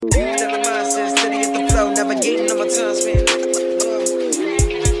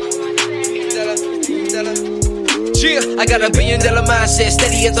I got $1 billion mindset,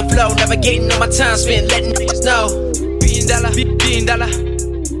 steady as the flow, navigating on my time spent, letting niggas know. Billion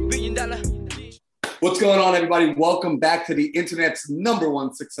dollar. What's going on, everybody? Welcome back to the internet's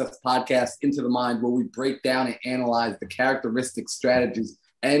 #1 success podcast, Into the Mind, where we break down and analyze the characteristics, strategies,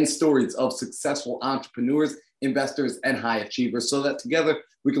 and stories of successful entrepreneurs, investors, and high achievers so that together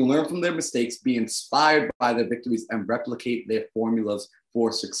we can learn from their mistakes, be inspired by their victories, and replicate their formulas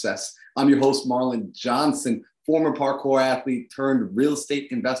for success. I'm your host, Marlon Johnson, former parkour athlete turned real estate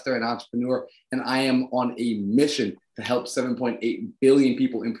investor and entrepreneur, and I am on a mission to help 7.8 billion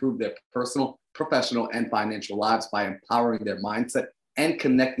people improve their personal, professional, and financial lives by empowering their mindset and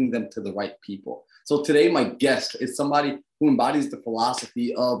connecting them to the right people. So today, my guest is somebody who embodies the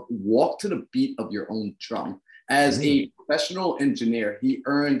philosophy of walk to the beat of your own drum. As a professional engineer, he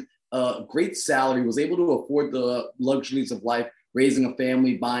earned a great salary, was able to afford the luxuries of life, raising a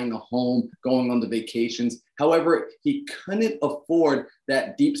family, buying a home, going on the vacations. However, he couldn't afford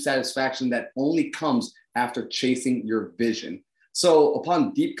that deep satisfaction that only comes after chasing your vision. So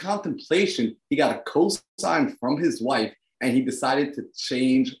upon deep contemplation, he got a cosign from his wife, and he decided to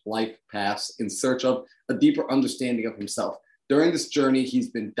change life paths in search of a deeper understanding of himself. During this journey, he's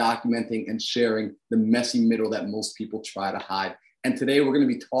been documenting and sharing the messy middle that most people try to hide. And today we're going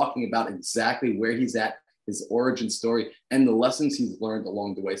to be talking about exactly where he's at, his origin story, and the lessons he's learned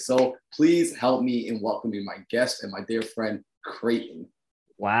along the way. So please help me in welcoming my guest and my dear friend, Creighton.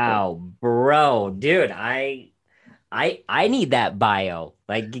 Wow, bro, dude, I need that bio.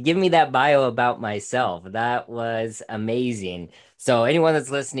 Like, give me that bio about myself. That was amazing. So anyone that's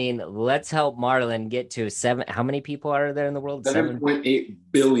listening, let's help Marlon get to seven. How many people are there in the world? 7.8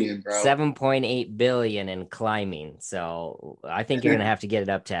 billion, bro. 7.8 billion and climbing. So I think you're gonna have to get it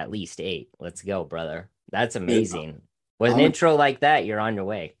up to at least 8. Let's go, brother. That's amazing. With an intro like that, you're on your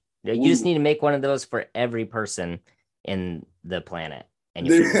way. You just need to make one of those for every person in the planet. And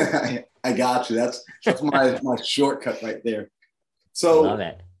I got you. That's my shortcut right there. So love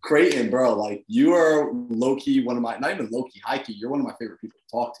it. Creighton, bro, like you are low-key one of my, not even low-key, high-key, you're one of my favorite people to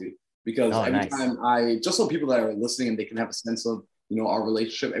talk to because every time just so people that are listening and they can have a sense of, our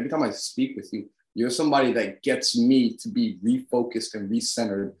relationship, every time I speak with you, you're somebody that gets me to be refocused and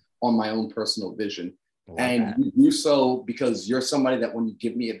recentered on my own personal vision. And you do so because you're somebody that when you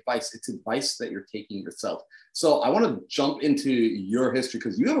give me advice, it's advice that you're taking yourself. So I want to jump into your history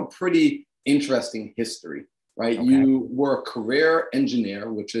because you have a pretty interesting history, right? Okay. You were a career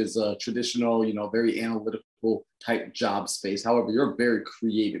engineer, which is a traditional, very analytical type job space. However, you're a very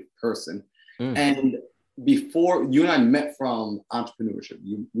creative person. And before you and I met from entrepreneurship,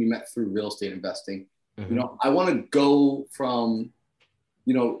 we met through real estate investing. I want to go from,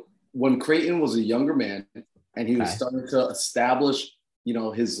 when Creighton was a younger man and he was starting to establish,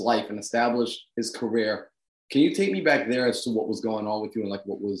 his life and establish his career. Can you take me back there as to what was going on with you and like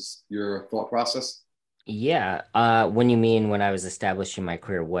what was your thought process? Yeah. When you mean when I was establishing my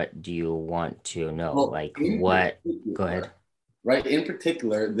career, what do you want to know? Well, go ahead. Right. In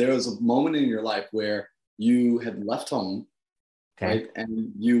particular, there was a moment in your life where you had left home. Right.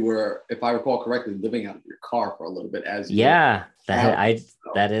 And you were, if I recall correctly, living out of your car for a little bit that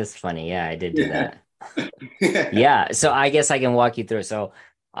is funny. Yeah, I did do that. Yeah. So I guess I can walk you through. So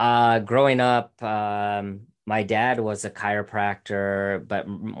growing up, my dad was a chiropractor, but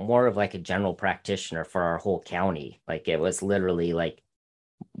more of like a general practitioner for our whole county. Like it was literally like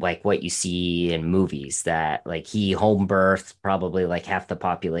what you see in movies that like he home birthed probably like half the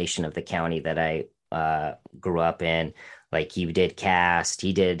population of the county that I grew up in. Like he did cast,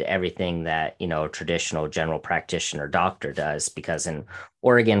 he did everything that, a traditional general practitioner doctor does, because in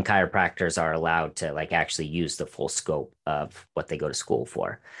Oregon, chiropractors are allowed to like actually use the full scope of what they go to school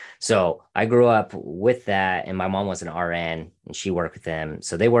for. So I grew up with that, and my mom was an RN and she worked with them.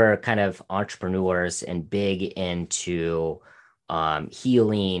 So they were kind of entrepreneurs and big into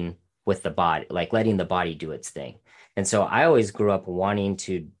healing with the body, like letting the body do its thing. And so I always grew up wanting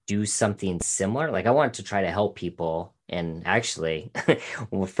to do something similar. Like I wanted to try to help people. And actually,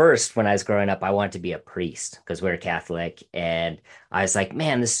 well, first, when I was growing up, I wanted to be a priest because we're Catholic. And I was like,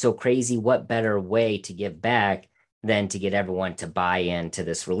 man, this is so crazy. What better way to give back than to get everyone to buy into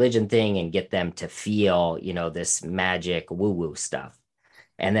this religion thing and get them to feel, this magic woo-woo stuff.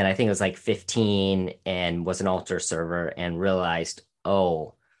 And then I think it was like 15 and was an altar server and realized,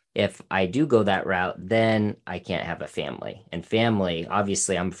 oh, if I do go that route, then I can't have a family. And family,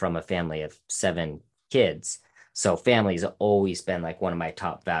 obviously, I'm from a family of 7 kids. So family's always been like one of my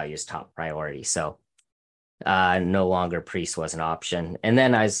top values, top priority. So no longer priest was an option. And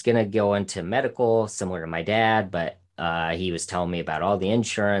then I was going to go into medical, similar to my dad, but He was telling me about all the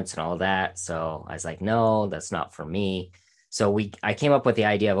insurance and all that. So I was like, no, that's not for me. So I came up with the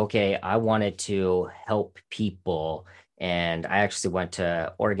idea of, okay, I wanted to help people. And I actually went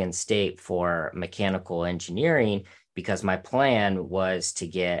to Oregon State for mechanical engineering because my plan was to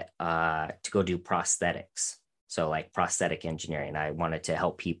get to go do prosthetics. So like prosthetic engineering. I wanted to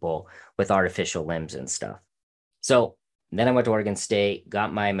help people with artificial limbs and stuff. So then I went to Oregon State,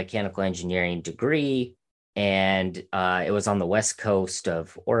 got my mechanical engineering degree, and it was on the west coast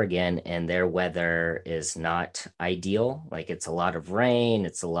of Oregon, and their weather is not ideal. Like it's a lot of rain,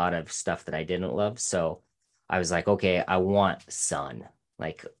 it's a lot of stuff that I didn't love. So I was like, okay, I want sun,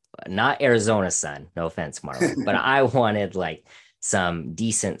 like not Arizona sun, no offense, Marlon, but I wanted like some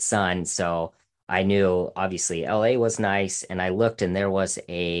decent sun. So I knew obviously LA was nice, and I looked, and there was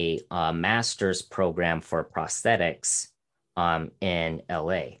a master's program for prosthetics in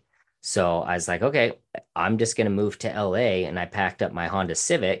LA. So I was like, okay, I'm just going to move to LA. And I packed up my Honda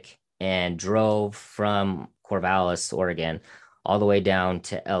Civic and drove from Corvallis, Oregon, all the way down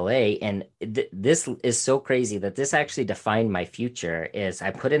to LA. And this is so crazy that this actually defined my future. Is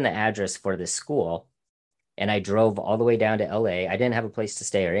I put in the address for this school and I drove all the way down to LA. I didn't have a place to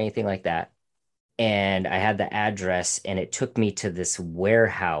stay or anything like that. And I had the address, and it took me to this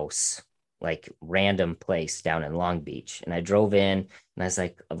warehouse, like random place down in Long Beach. And I drove in, and I was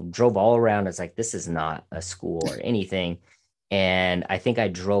like, I drove all around. I was like, this is not a school or anything. And I think I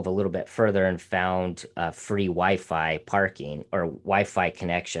drove a little bit further and found free Wi-Fi parking or Wi-Fi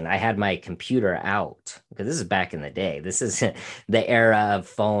connection. I had my computer out because this is back in the day. This is the era of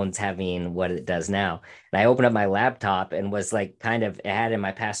phones having what it does now. And I opened up my laptop and was like kind of, it had in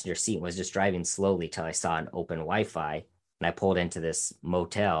my passenger seat and was just driving slowly till I saw an open Wi-Fi. And I pulled into this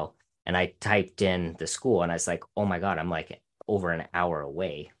motel and I typed in the school, and I was like, oh my God, I'm like over an hour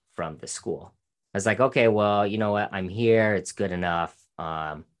away from the school. I was like, okay, well, you know what? I'm here. It's good enough.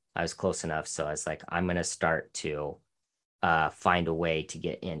 I was close enough. So I was like, I'm gonna start to find a way to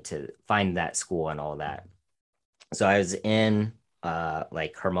get into find that school and all that. So I was in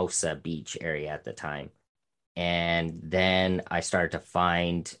like Hermosa Beach area at the time. And then I started to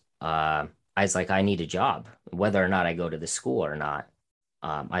find I was like, I need a job, whether or not I go to the school or not.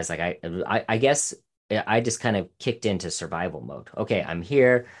 I was like, I guess I just kind of kicked into survival mode. Okay, I'm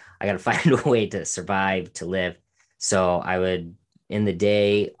here. I got to find a way to survive, to live. So I would, in the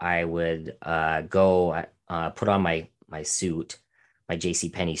day, I would go put on my suit, my J.C.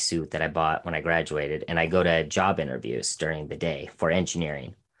 Penney suit that I bought when I graduated, and I go to job interviews during the day for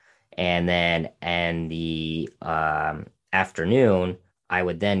engineering. And then in the afternoon, I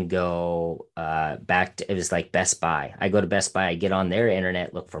would then go back to, it was like Best Buy. I go to Best Buy, I get on their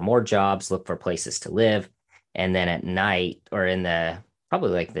internet, look for more jobs, look for places to live. And then at night or in the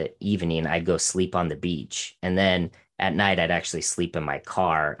probably like the evening, I'd go sleep on the beach. And then at night, I'd actually sleep in my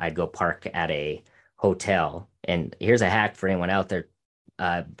car. I'd go park at a hotel. And here's a hack for anyone out there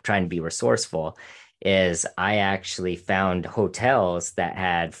trying to be resourceful is I actually found hotels that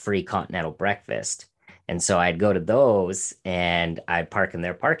had free continental breakfast. And so I'd go to those and I'd park in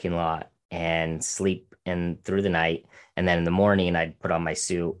their parking lot and sleep in through the night. And then in the morning, I'd put on my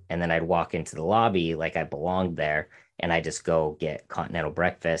suit and then I'd walk into the lobby like I belonged there. And I just go get continental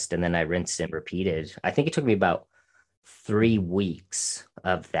breakfast. And then I rinsed and repeated. I think it took me about 3 weeks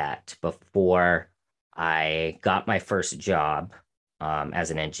of that before I got my first job as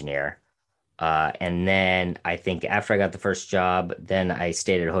an engineer. And then I think after I got the first job, then I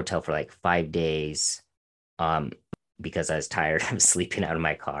stayed at a hotel for like 5 days um, because I was tired of sleeping out of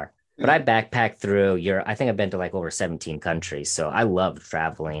my car. But I backpacked through Europe. I think I've been to like over 17 countries. So I love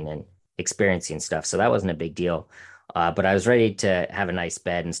traveling and experiencing stuff. So that wasn't a big deal. But I was ready to have a nice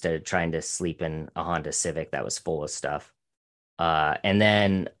bed instead of trying to sleep in a Honda Civic that was full of stuff. And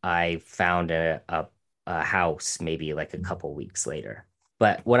then I found a house maybe like a couple weeks later.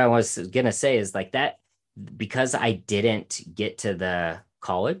 But what I was gonna say is like that because I didn't get to the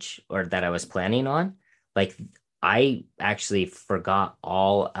college or that I was planning on, like I actually forgot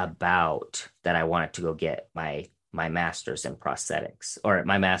all about that I wanted to go get my master's in prosthetics or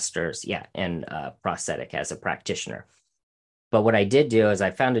my master's, yeah, in prosthetic as a practitioner. But what I did do is I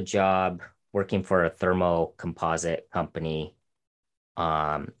found a job working for a thermocomposite company.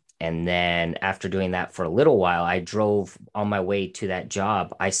 And then after doing that for a little while, I drove on my way to that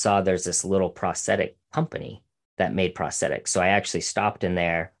job. I saw there's this little prosthetic company that made prosthetics. So I actually stopped in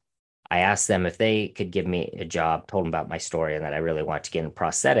there. I asked them if they could give me a job, told them about my story and that I really wanted to get in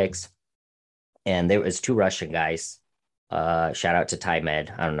prosthetics. And there was two Russian guys. Shout out to Thai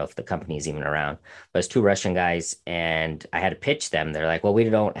Med. I don't know if the company is even around, but it's two Russian guys, and I had to pitch them. They're like, "Well, we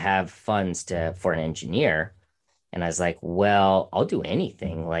don't have funds to for an engineer." And I was like, well, I'll do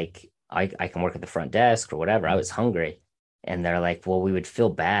anything. Like I can work at the front desk or whatever. I was hungry. And they're like, well, we would feel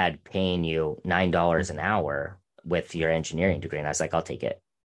bad paying you $9 an hour with your engineering degree. And I was like, I'll take it.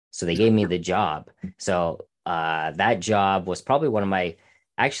 So they gave me the job. So that job was probably one of my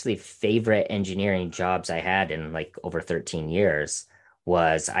actually favorite engineering jobs I had in like over 13 years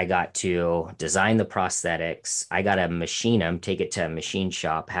was I got to design the prosthetics. I got to machine them, take it to a machine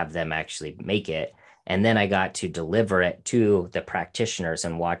shop, have them actually make it. And then I got to deliver it to the practitioners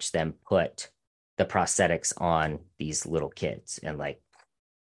and watch them put the prosthetics on these little kids. And like,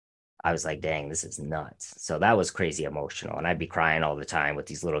 I was like, dang, this is nuts. So that was crazy emotional. And I'd be crying all the time with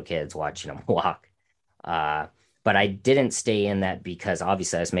these little kids watching them walk. Uh, but I didn't stay in that because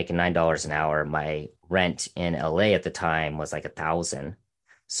obviously I was making $9 an hour. My rent in LA at the time was like 1,000.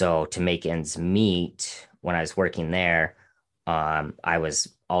 So to make ends meet when I was working there, I was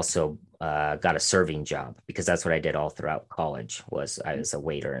also got a serving job because that's what I did all throughout college was I was a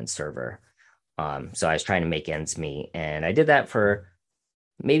waiter and server. So I was trying to make ends meet, and I did that for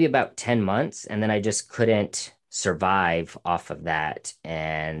maybe about 10 months, and then I just couldn't survive off of that.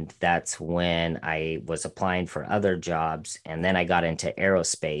 And that's when I was applying for other jobs. And then I got into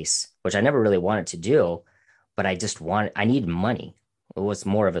aerospace, which I never really wanted to do, but I needed money. It was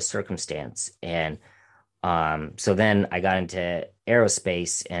more of a circumstance. And so then I got into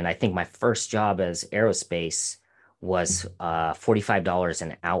aerospace, and I think my first job as aerospace was $45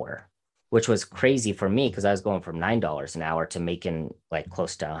 an hour, which was crazy for me because I was going from $9 an hour to making like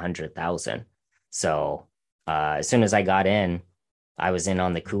close to 100,000. So as soon as I got in, I was in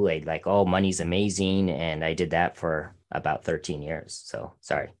on the Kool-Aid, like, oh, money's amazing. And I did that for about 13 years. So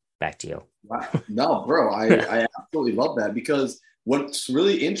sorry, back to you. Wow. No, bro, I absolutely love that because what's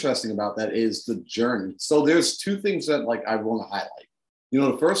really interesting about that is the journey. So there's two things that like I want to highlight.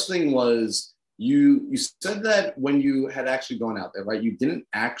 The first thing was you said that when you had actually gone out there, right, you didn't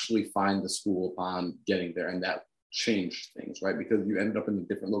actually find the school upon getting there, and that changed things, right? Because you ended up in a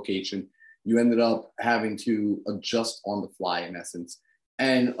different location. You ended up having to adjust on the fly in essence,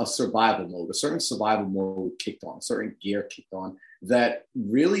 and a certain survival mode kicked on, a certain gear kicked on that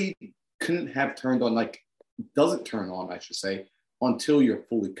really couldn't have turned on, like doesn't turn on, I should say, until you're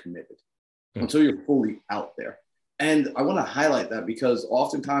fully committed, until you're fully out there. And I want to highlight that because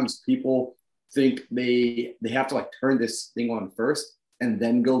oftentimes people think they have to like turn this thing on first and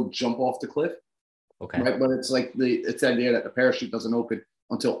then go jump off the cliff. Okay. Right. But it's like it's the idea that the parachute doesn't open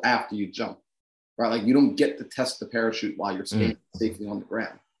until after you jump. Right. Like you don't get to test the parachute while you're staying safely on the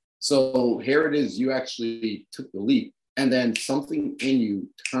ground. So here it is, you actually took the leap, and then something in you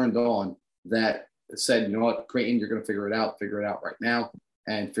turned on that said, you know what, Creighton, you're going to figure it out right now,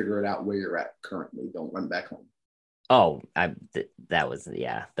 and figure it out where you're at currently. Don't run back home. Oh, that was,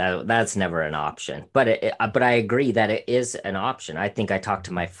 yeah, that's never an option. But I agree that it is an option. I think I talked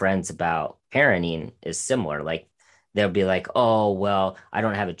to my friends about parenting is similar. Like they'll be like, oh, well, I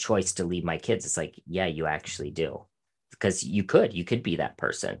don't have a choice to leave my kids. It's like, yeah, you actually do. Because you could be that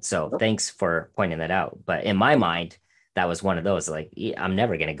person. So thanks for pointing that out. But in my mind, that was one of those like, I'm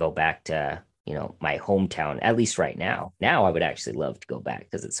never going to go back to, my hometown, at least right now. Now I would actually love to go back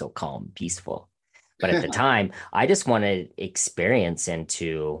because it's so calm and peaceful. But at the time, I just wanted experience and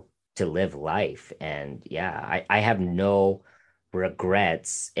to live life. And yeah, I have no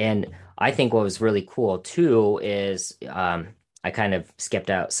regrets. And I think what was really cool too is I kind of skipped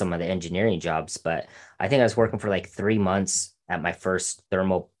out some of the engineering jobs, but I think I was working for like 3 months at my first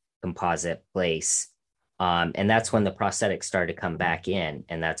thermal composite place. And that's when the prosthetics started to come back in.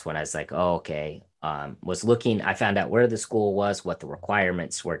 And that's when I was like, oh, okay. I found out where the school was, what the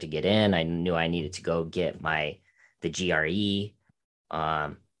requirements were to get in. I knew I needed to go get the GRE.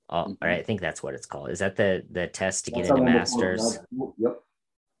 I think that's what it's called. Is that the test to get into master's? Yep.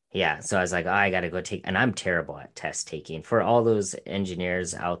 Yeah. So I was like, oh, I got to go take, and I'm terrible at test taking for all those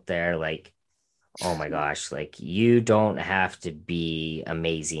engineers out there. Like, oh my gosh, like you don't have to be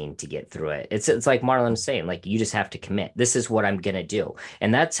amazing to get through it. It's like Marlon was saying, like you just have to commit. This is what I'm gonna do.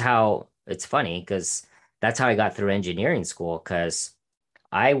 And that's how it's funny because that's how I got through engineering school because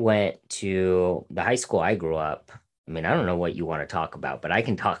I went to the high school I grew up. I mean, I don't know what you want to talk about, but I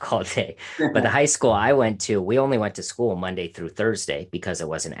can talk all day. But the high school I went to, we only went to school Monday through Thursday because it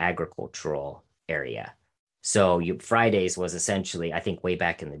was an agricultural area. So Fridays was essentially, I think way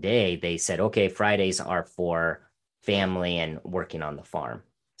back in the day, they said, okay, Fridays are for family and working on the farm.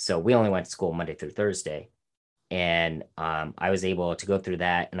 So we only went to school Monday through Thursday. And I was able to go through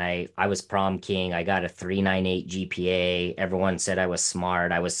that. And I was prom king. I got a 3.98 GPA. Everyone said I was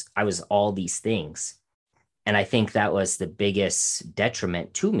smart. I was all these things. And I think that was the biggest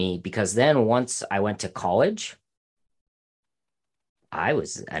detriment to me because then once I went to college, I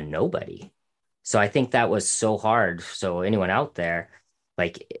was a nobody. So I think that was so hard. So anyone out there,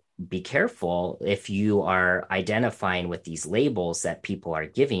 like, be careful if you are identifying with these labels that people are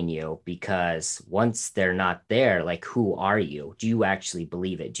giving you, because once they're not there, like, who are you? Do you actually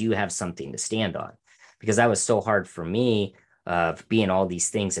believe it? Do you have something to stand on? Because that was so hard for me of being all these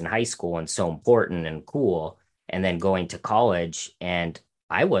things in high school and so important and cool, and then going to college and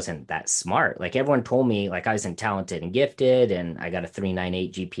I wasn't that smart. Like everyone told me, like I wasn't talented and gifted, and I got a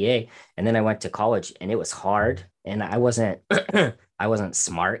 3.98 GPA. And then I went to college, and it was hard, and I wasn't I wasn't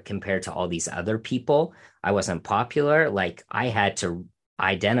smart compared to all these other people. I wasn't popular. Like I had to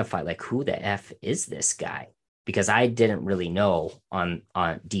identify, like, who the F is this guy? Because I didn't really know on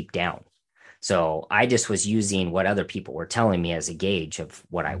deep down. So I just was using what other people were telling me as a gauge of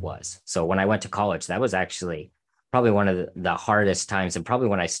what I was. So when I went to college, that was actually probably one of the hardest times, and probably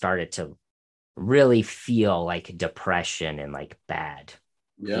when I started to really feel like depression and like bad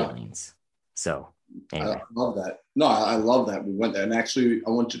feelings. So anyway. I love that. No, I love that we went there. And actually, I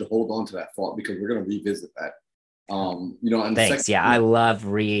want you to hold on to that thought because we're going to revisit that. And thanks. Yeah, I love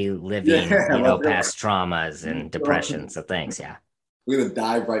reliving, past traumas and depression. So thanks. Yeah. We're going to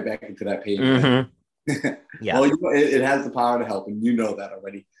dive right back into that page. Mm-hmm. Yeah. Well, it has the power to help, and you know that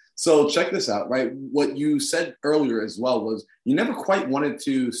already. So check this out, right? What you said earlier as well was you never quite wanted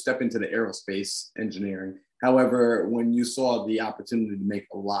to step into the aerospace engineering. However, when you saw the opportunity to make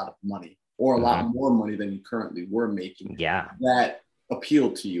a lot of money, or a lot more money than you currently were making, that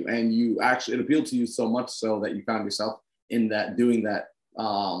appealed to you. And it appealed to you so much so that you found yourself doing that,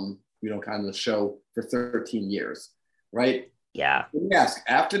 kind of show for 13 years, right? Yeah. Let me ask,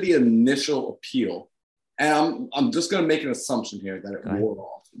 after the initial appeal, and I'm just going to make an assumption here that it wore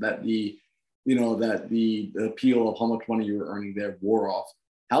off, that the appeal of how much money you were earning there wore off.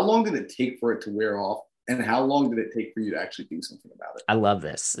 How long did it take for it to wear off? And how long did it take for you to actually do something about it? I love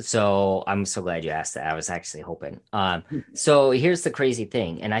this. So I'm so glad you asked that. I was actually hoping. So here's the crazy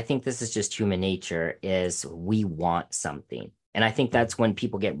thing. And I think this is just human nature, is we want something. And I think that's when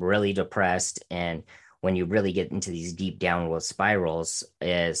people get really depressed, and when you really get into these deep downward spirals,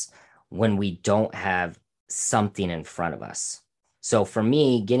 is when we don't have something in front of us. So for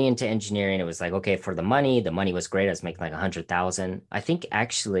me, getting into engineering, it was like, okay, for the money was great. I was making like 100,000. I think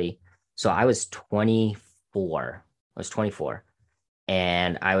actually, so I was 24. I was 24,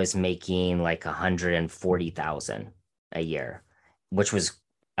 and I was making like 140,000 a year, which was,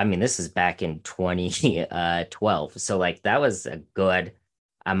 I mean, this is back in 2012. So like that was a good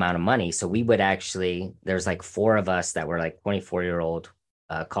amount of money. So we would actually, there's like four of us that were like 24-year-old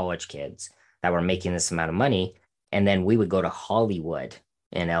college kids that were making this amount of money. And then we would go to Hollywood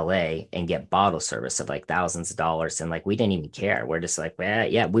in LA and get bottle service of like thousands of dollars. And like, we didn't even care. We're just like, well,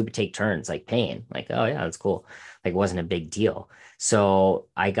 yeah, we would take turns like paying, like, oh yeah, that's cool. Like, it wasn't a big deal. So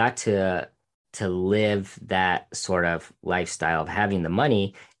I got to live that sort of lifestyle of having the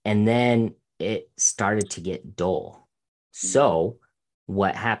money. And then it started to get dull. So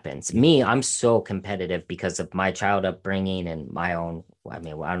what happens? Me, I'm so competitive because of my child upbringing and my own, I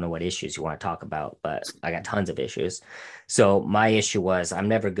mean, I don't know what issues you want to talk about, but I got tons of issues. So my issue was I'm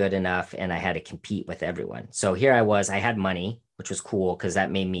never good enough, and I had to compete with everyone. So here I was, I had money, which was cool because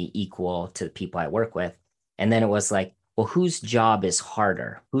that made me equal to the people I work with. And then it was like, well, whose job is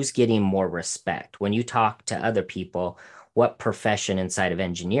harder? Who's getting more respect? When you talk to other people, what profession inside of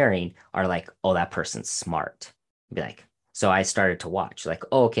engineering are like, oh, that person's smart. Be like, so I started to watch, like,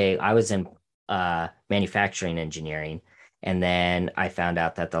 oh, okay, I was in manufacturing engineering. And then I found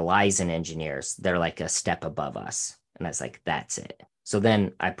out that the Lysen engineers, they're like a step above us. And I was like, that's it. So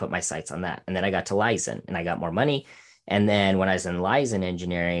then I put my sights on that. And then I got to Lysen and I got more money. And then when I was in Lysen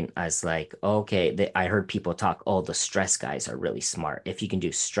engineering, I was like, okay, I heard people talk, oh, the stress guys are really smart. If you can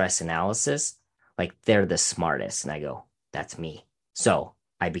do stress analysis, like they're the smartest. And I go, that's me. So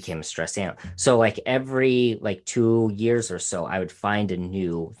I became a stress analyst. So like every like 2 years or so, I would find a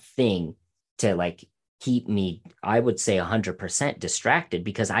new thing to like keep me, I would say 100% distracted,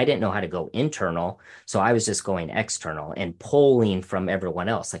 because I didn't know how to go internal. So I was just going external and pulling from everyone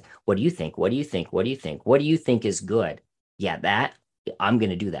else. Like, what do you think? What do you think? What do you think? What do you think is good? Yeah, I'm going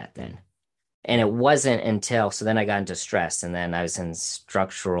to do that then. And it wasn't until, so then I got into stress, and then I was in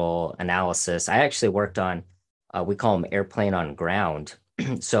structural analysis. I actually worked on, we call them airplane on ground.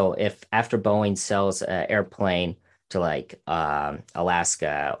 So if after Boeing sells an airplane to like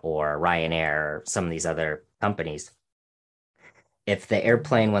Alaska or Ryanair or some of these other companies, if the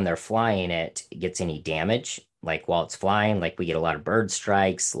airplane, when they're flying it, gets any damage, like while it's flying, like we get a lot of bird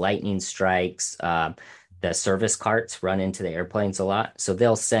strikes, lightning strikes, the service carts run into the airplanes a lot. So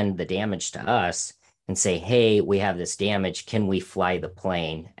they'll send the damage to us. and say, hey, we have this damage. Can we fly the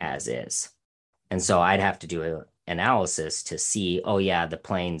plane as is? And so I'd have to do an analysis to see, oh, yeah, the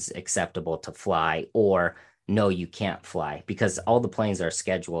plane's acceptable to fly, or no, you can't fly, because all the planes are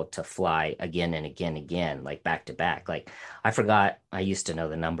scheduled to fly again and again, again, like back to back. Like I forgot, I used to know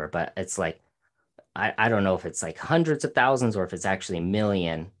the number, but it's like, I don't know if it's like hundreds of thousands or if it's actually a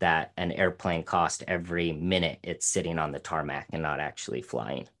million that an airplane costs every minute it's sitting on the tarmac and not actually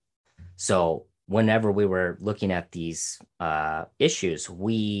flying. So whenever we were looking at these issues,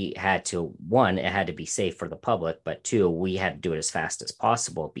 we had to, one, it had to be safe for the public, but two, we had to do it as fast as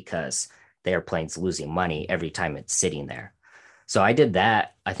possible because the airplane's losing money every time it's sitting there. So I did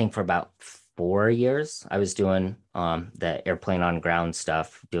that, I think, for about 4 years. I was doing the airplane on ground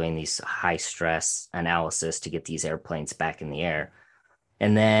stuff, doing these high stress analysis to get these airplanes back in the air.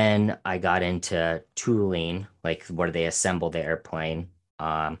 And then I got into tooling, like where they assemble the airplane.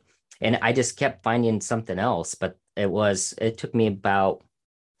 And I just kept finding something else, but it took me about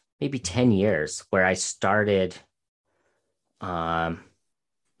maybe 10 years where I started, wow,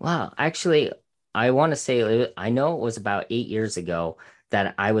 actually, I want to say, I know it was about 8 years ago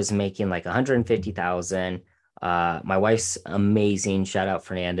that I was making like 150,000. My wife's amazing. Shout out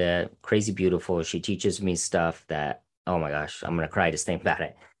Fernanda, crazy beautiful. She teaches me stuff that, oh my gosh, I'm gonna cry just thinking about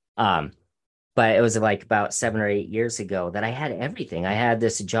it. But it was like about 7 or 8 years ago that I had everything. I had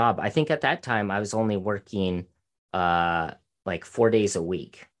this job. I think at that time I was only working like 4 days a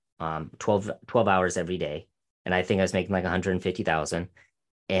week, 12 hours every day. And I think I was making like 150,000.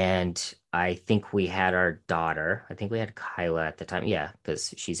 And I think we had our daughter. I think we had Kyla at the time. Yeah,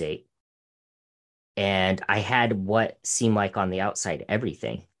 because she's 8. And I had what seemed like on the outside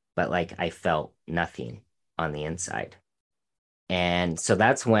everything, but like I felt nothing on the inside. And so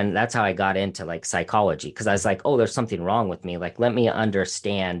that's how I got into like psychology, because I was like, oh, there's something wrong with me. Like, let me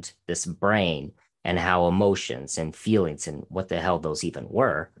understand this brain and how emotions and feelings and what the hell those even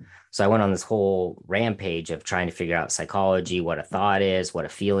were. So I went on this whole rampage of trying to figure out psychology, what a thought is, what a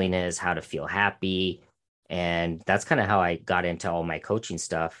feeling is, how to feel happy. And that's kind of how I got into all my coaching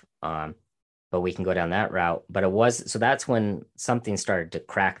stuff. But we can go down that route. But so that's when something started to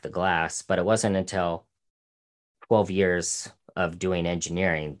crack the glass. But it wasn't until 12 years of doing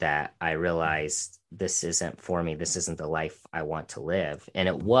engineering that I realized this isn't for me. This isn't the life I want to live. And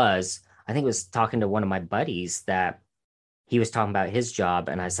I think it was talking to one of my buddies that he was talking about his job.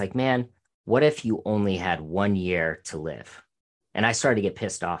 And I was like, man, what if you only had 1 year to live? And I started to get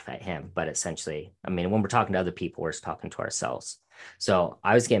pissed off at him. But essentially, I mean, when we're talking to other people, we're talking to ourselves. So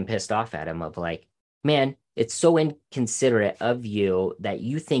I was getting pissed off at him of like, man, it's so inconsiderate of you that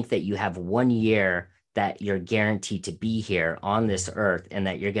you think that you have 1 year that you're guaranteed to be here on this earth and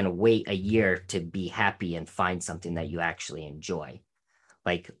that you're going to wait a year to be happy and find something that you actually enjoy.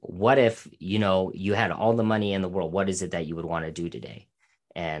 Like, what if, you had all the money in the world? What is it that you would want to do today?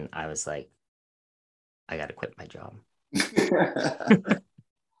 And I was like, I got to quit my job.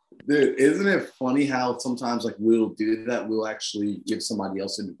 Dude, isn't it funny how sometimes like we'll do that? We'll actually give somebody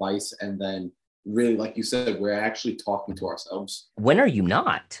else advice and then really, like you said, we're actually talking to ourselves. When are you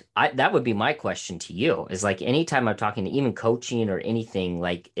not? That would be my question to you, is like anytime I'm talking to even coaching or anything,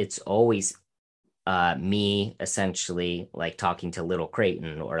 like it's always me essentially like talking to little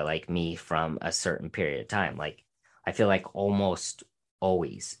Creighton or like me from a certain period of time. Like I feel like almost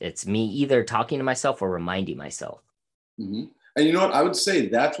always it's me either talking to myself or reminding myself. Mm-hmm. And you know what? I would say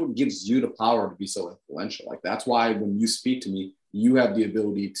that's what gives you the power to be so influential. Like that's why when you speak to me, you have the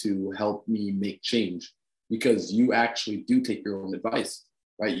ability to help me make change because you actually do take your own advice,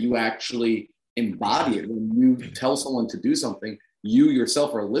 right? You actually embody it. When you tell someone to do something, you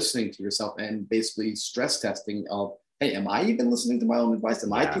yourself are listening to yourself and basically stress testing of, hey, am I even listening to my own advice?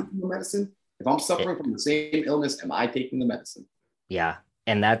 Am I taking the medicine? If I'm suffering from the same illness, am I taking the medicine? Yeah.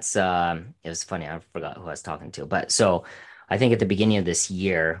 And that's, it was funny. I forgot who I was talking to, but so I think at the beginning of this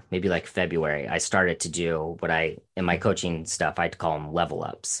year, maybe like February, I started to do in my coaching stuff, I'd call them level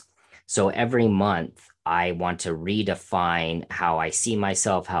ups. So every month I want to redefine how I see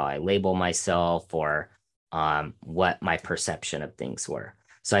myself, how I label myself, or what my perception of things were.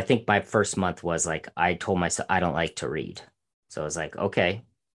 So I think my first month was like, I told myself I don't like to read. So I was like, okay.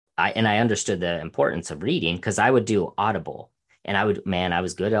 I understood the importance of reading because I would do Audible and I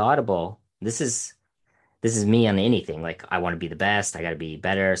was good at Audible. This is me on anything. Like I want to be the best. I got to be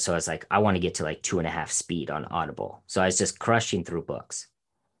better. So I was like, I want to get to like 2.5 speed on Audible. So I was just crushing through books.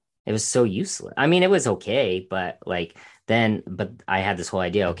 It was so useless. I mean, it was okay, but I had this whole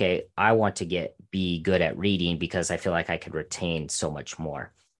idea. Okay, I want to be good at reading because I feel like I could retain so much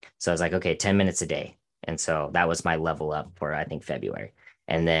more. So I was like, okay, 10 minutes a day. And so that was my level up for, I think, February.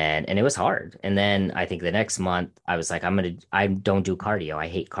 And it was hard. And then I think the next month I was like, I don't do cardio. I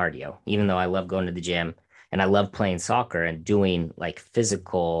hate cardio, even though I love going to the gym and I love playing soccer and doing like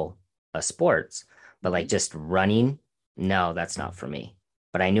physical sports, but like just running, no, that's not for me.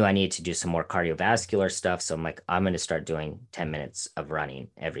 But I knew I needed to do some more cardiovascular stuff. So I'm like, I'm going to start doing 10 minutes of running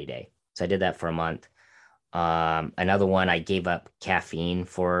every day. So I did that for a month. Another one, I gave up caffeine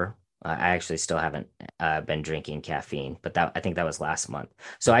for. I actually still haven't been drinking caffeine, but I think that was last month.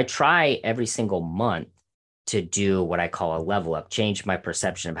 So I try every single month to do what I call a level up, change my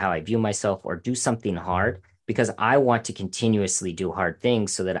perception of how I view myself, or do something hard because I want to continuously do hard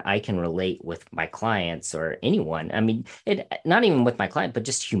things so that I can relate with my clients or anyone. I mean, not even with my client, but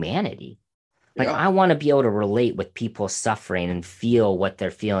just humanity. Like Yeah. I want to be able to relate with people suffering and feel what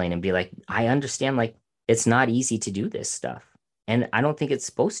they're feeling and be like, I understand, like it's not easy to do this stuff. And I don't think it's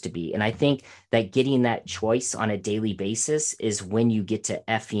supposed to be. And I think that getting that choice on a daily basis is when you get to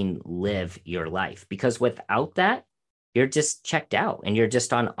effing live your life. Because without that, you're just checked out and you're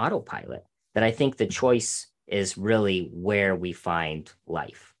just on autopilot. That I think the choice is really where we find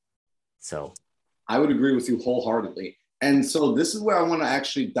life. So I would agree with you wholeheartedly. And so this is where I want to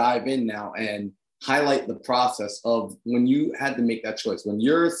actually dive in now and highlight the process of when you had to make that choice. When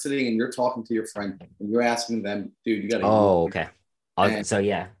you're sitting and you're talking to your friend and you're asking them, dude, you got to. oh, okay. So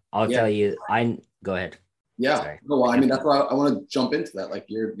yeah, I'll yeah, tell you. Go ahead. yeah. Sorry. No, well, I mean that's why I want to jump into that. Like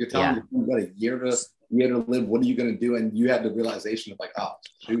you're telling Yeah. me you got a year to live. What are you going to do? And you had the realization of like, oh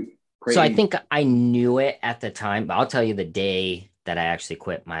shoot, crazy. So I think I knew it at the time, but I'll tell you the day that I actually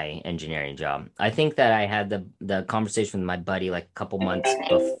quit my engineering job. I think that I had the conversation with my buddy like a couple months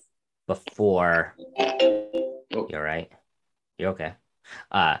before. Oh. You're right. You're okay.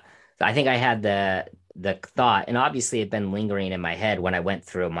 I think I had the thought, and obviously it had been lingering in my head when I went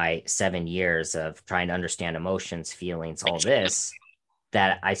through my 7 years of trying to understand emotions, feelings, all this,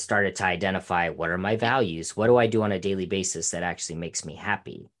 that I started to identify what are my values? What do I do on a daily basis that actually makes me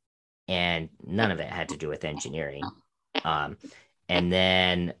happy? And none of it had to do with engineering. And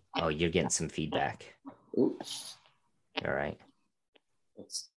then, oh, you're getting some feedback. Oops. All right.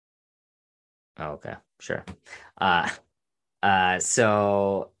 That's... Oh, okay, sure.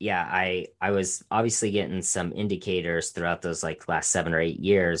 So yeah, I was obviously getting some indicators throughout those like last 7 or 8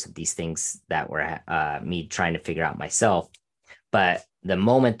 years of these things that were me trying to figure out myself. But the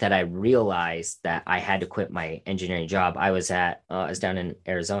moment that I realized that I had to quit my engineering job, I was down in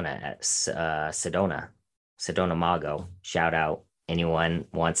Arizona at Sedona Mago. Shout out anyone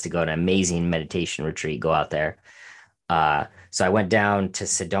wants to go to an amazing meditation retreat, go out there. So I went down to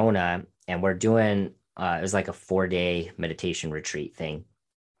Sedona and we're doing it was like a 4-day meditation retreat thing.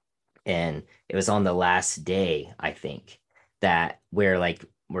 And it was on the last day, I think, that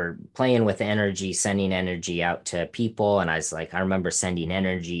we're playing with energy, sending energy out to people. And I was like, I remember sending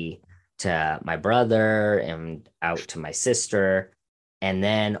energy to my brother and out to my sister. And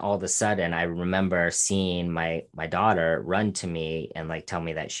then all of a sudden, I remember seeing my daughter run to me and like tell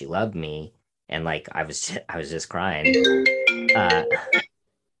me that she loved me. And like I was just crying.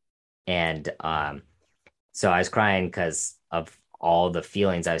 And so I was crying because of all the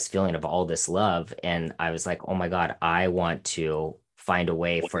feelings I was feeling of all this love. And I was like, oh my God, I want to find a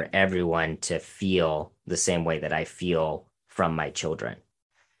way for everyone to feel the same way that I feel from my children.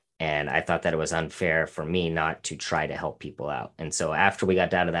 And I thought that it was unfair for me not to try to help people out. And so after we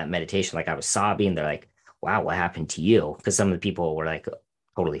got out of that meditation, like I was sobbing, they're like, wow, what happened to you? Because some of the people were like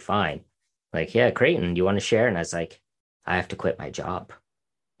totally fine. Like, yeah, Creighton, do you want to share? And I was like, I have to quit my job.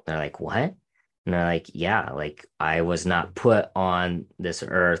 They're like, what? And they're like, yeah, like I was not put on this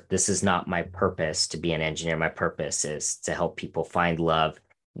earth. This is not my purpose to be an engineer. My purpose is to help people find love,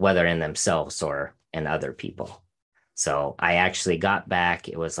 whether in themselves or in other people. So I actually got back.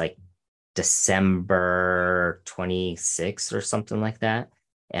 It was like December 26th or something like that.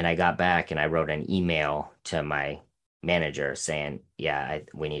 And I got back and I wrote an email to my manager saying, yeah,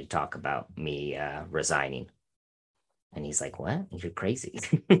 we need to talk about me resigning. And he's like, what? You're crazy.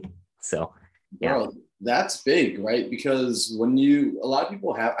 So, yeah. Bro, that's big, right? Because a lot of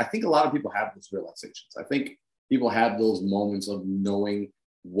people have those realizations. I think people have those moments of knowing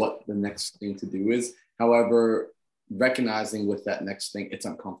what the next thing to do is. However, recognizing with that next thing, it's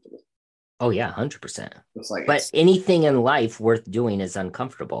uncomfortable. Oh yeah, 100%. But anything in life worth doing is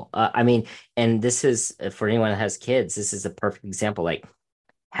uncomfortable. I mean, and this is for anyone that has kids, this is a perfect example. Like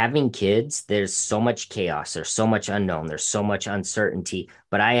having kids, there's so much chaos, there's so much unknown, there's so much uncertainty,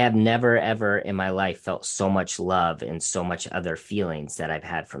 but I have never, ever in my life felt so much love and so much other feelings that I've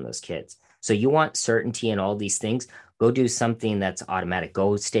had from those kids. So you want certainty and all these things, Go do something that's automatic.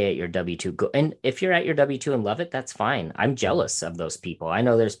 Go stay at your W-2. Go, and if you're at your W-2 and love it, that's fine. I'm jealous of those people. I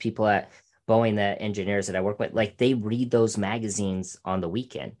know there's people at Boeing, that engineers that I work with, like they read those magazines on the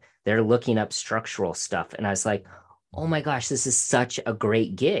weekend. They're looking up structural stuff. And I was like, oh my gosh, this is such a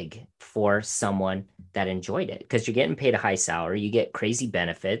great gig for someone that enjoyed it, because you're getting paid a high salary, you get crazy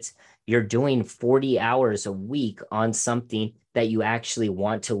benefits, you're doing 40 hours a week on something that you actually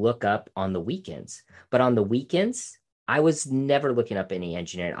want to look up on the weekends. But on the weekends, I was never looking up any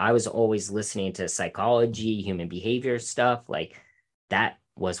engineering. I was always listening to psychology, human behavior stuff. Like that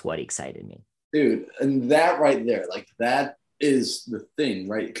was what excited me. Dude, and that right there, like that is the thing,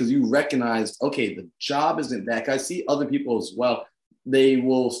 right? Because you recognize, okay, the job isn't that. I see other people as well. They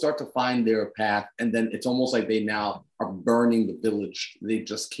will start to find their path, and then it's almost like they now are burning the village they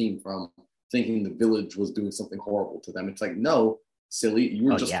just came from, thinking the village was doing something horrible to them. It's like, no, silly, you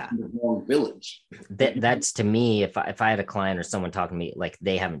were just in the wrong village. That's to me, if I had a client or someone talking to me, like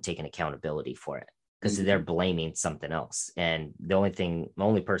they haven't taken accountability for it, because they're blaming something else. And the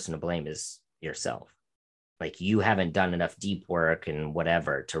only person to blame is yourself. Like you haven't done enough deep work and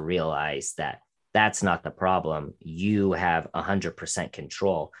whatever to realize that that's not the problem. You have 100%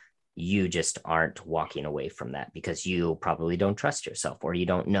 control. You just aren't walking away from that because you probably don't trust yourself, or you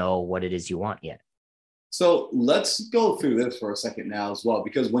don't know what it is you want yet. So let's go through this for a second now as well,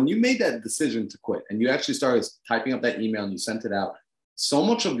 because when you made that decision to quit and you actually started typing up that email and you sent it out, so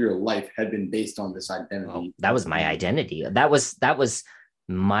much of your life had been based on this identity. Well, that was my identity. That was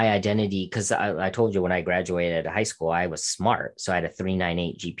my identity, because I told you when I graduated high school, I was smart. So I had a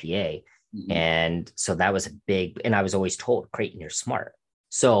 3.98 GPA. Mm-hmm. And so that was a big, and I was always told, Creighton, you're smart.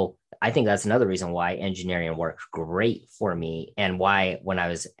 So I think that's another reason why engineering worked great for me, and why when I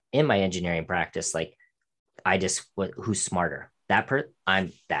was in my engineering practice, like I just, who's smarter?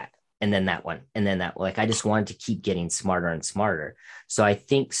 I'm that. And then that one. And then that, like, I just wanted to keep getting smarter and smarter. So I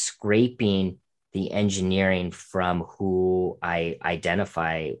think scraping the engineering from who I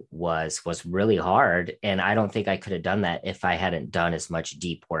identify was really hard. And I don't think I could have done that if I hadn't done as much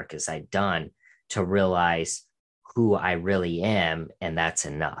deep work as I'd done to realize who I really am. And that's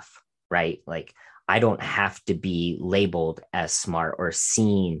enough, right? Like I don't have to be labeled as smart or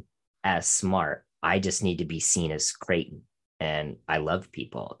seen as smart. I just need to be seen as Creighton. And I love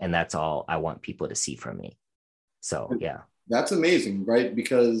people. And that's all I want people to see from me. So, yeah. That's amazing, right?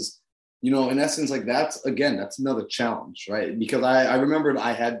 Because, you know, in essence, like that's another challenge, right? Because I remembered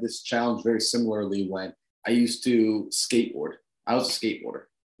I had this challenge very similarly when I used to skateboard. I was a skateboarder,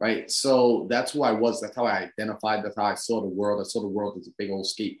 right? So that's who I was. That's how I identified. That's how I saw the world. I saw the world as a big old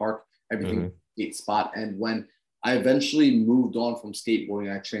skate park, everything skate spot. And when I eventually moved on from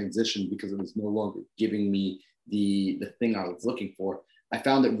skateboarding, I transitioned because it was no longer giving me the thing I was looking for. I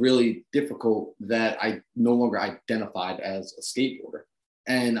found it really difficult that I no longer identified as a skateboarder.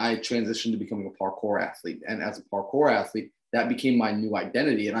 And I transitioned to becoming a parkour athlete. And as a parkour athlete, that became my new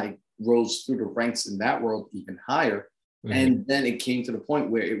identity. And I rose through the ranks in that world even higher. Mm-hmm. And then it came to the point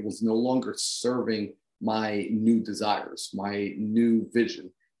where it was no longer serving my new desires, my new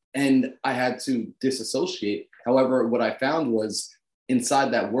vision. And I had to disassociate. However, what I found was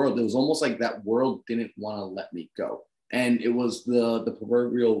inside that world, it was almost like that world didn't want to let me go. And it was the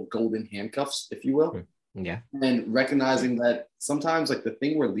proverbial golden handcuffs, if you will. Yeah. And recognizing that sometimes like the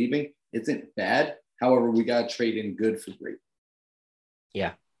thing we're leaving isn't bad. However, we got to trade in good for great.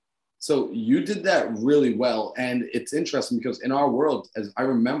 Yeah. So you did that really well. And it's interesting because in our world, as I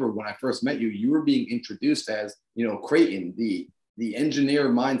remember when I first met you, you were being introduced as, you know, Creighton, the engineer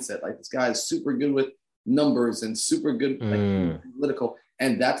mindset. Like this guy is super good with numbers and super good like analytical.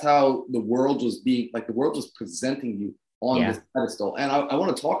 And that's how the world was presenting you on this pedestal. And I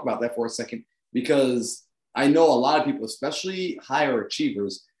want to talk about that for a second, because I know a lot of people, especially higher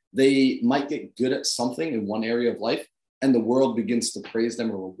achievers, they might get good at something in one area of life and the world begins to praise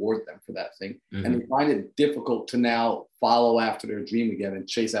them or reward them for that thing. Mm-hmm. And they find it difficult to now follow after their dream again and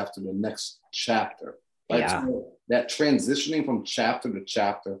chase after the next chapter. Like so that transitioning from chapter to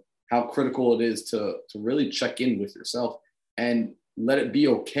chapter, how critical it is to really check in with yourself and let it be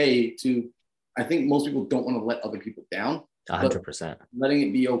okay to, I think most people don't want to let other people down. 100%. Letting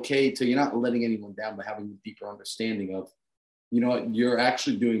it be okay to, you're not letting anyone down, but having a deeper understanding of, you know what, you're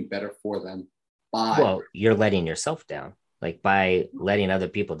actually doing better for them. Well, you're letting yourself down. Like by letting other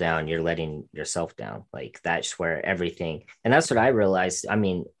people down, you're letting yourself down. Like that's where everything, and that's what I realized. I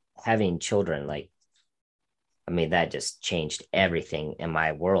mean, having children, that just changed everything in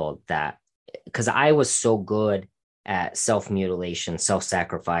my world, that because I was so good at self-mutilation,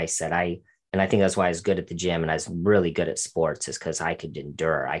 self-sacrifice and I think that's why I was good at the gym and I was really good at sports, is because I could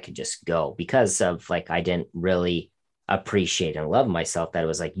endure. I could just go because of I didn't really appreciate and love myself, that it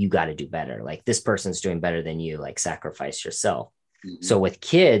was like, you got to do better. Like this person's doing better than you, like sacrifice yourself. Mm-hmm. So with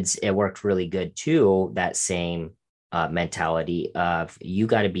kids, it worked really good too. That same mentality of you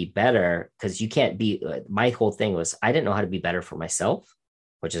got to be better, because you can't be, my whole thing was, I didn't know how to be better for myself,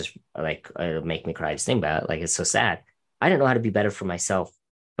 which is like, it'll make me cry just think about it. Like, it's so sad. I didn't know how to be better for myself,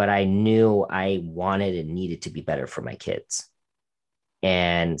 but I knew I wanted and needed to be better for my kids.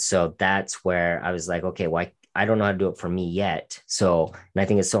 And so that's where I was like, okay, well, I don't know how to do it for me yet. So, and I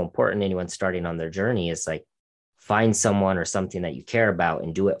think it's so important, anyone starting on their journey is like, find someone or something that you care about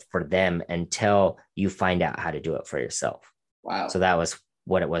and do it for them until you find out how to do it for yourself. Wow. So that was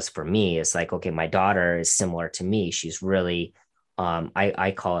what it was for me. It's like, okay, my daughter is similar to me. She's really,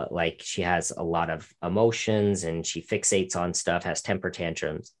 I call it like, she has a lot of emotions and she fixates on stuff, has temper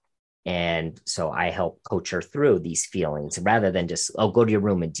tantrums. And so I help coach her through these feelings rather than just, oh, go to your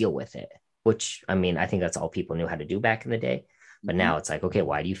room and deal with it, which, I mean, I think that's all people knew how to do back in the day. But now it's like, okay,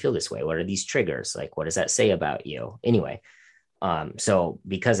 why do you feel this way? What are these triggers? Like, what does that say about you? Anyway, so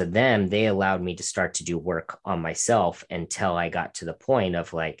because of them, they allowed me to start to do work on myself until I got to the point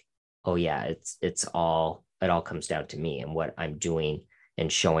of like, oh yeah, it all comes down to me and what I'm doing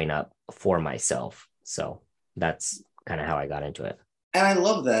and showing up for myself. So that's kind of how I got into it. And I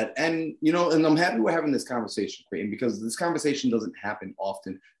love that. And, you know, and I'm happy we're having this conversation, Creighton, because this conversation doesn't happen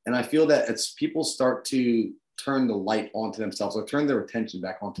often. And I feel that as people start to turn the light onto themselves or turn their attention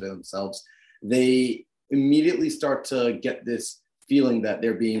back onto themselves, they immediately start to get this feeling that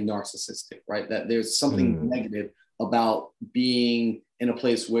they're being narcissistic, right? That there's something negative about being in a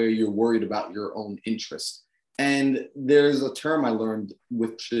place where you're worried about your own interest. And there's a term I learned,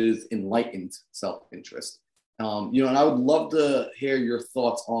 which is enlightened self-interest. You know, and I would love to hear your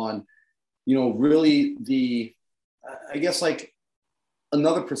thoughts on, you know, really I guess like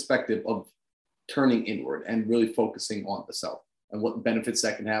another perspective of turning inward and really focusing on the self and what benefits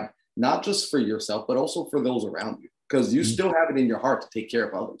that can have, not just for yourself, but also for those around you, because you still have it in your heart to take care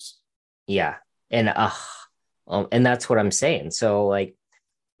of others. Yeah. And that's what I'm saying. So like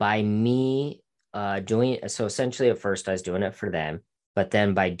by me doing, so essentially at first I was doing it for them, but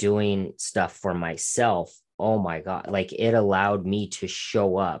then by doing stuff for myself, oh my God, like it allowed me to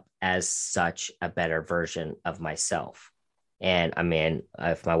show up as such a better version of myself. And I mean,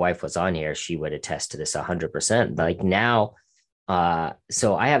 if my wife was on here, she would attest to this 100%. Like now,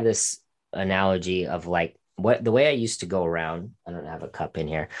 so I have this analogy of like the way I used to go around, I don't have a cup in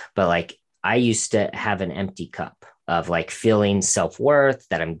here, but like I used to have an empty cup of like feeling self-worth,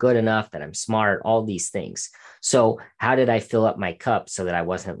 that I'm good enough, that I'm smart, all these things. So how did I fill up my cup so that I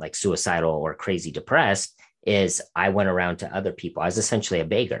wasn't like suicidal or crazy depressed? Is I went around to other people. I was essentially a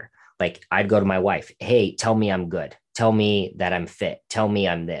beggar. Like I'd go to my wife, hey, tell me I'm good. Tell me that I'm fit. Tell me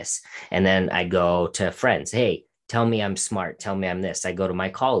I'm this. And then I go to friends, hey, tell me I'm smart. Tell me I'm this. I go to my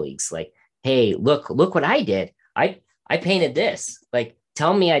colleagues, like, hey, look what I did. I painted this. Like,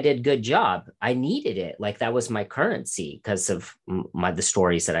 tell me I did good job. I needed it. Like that was my currency because of the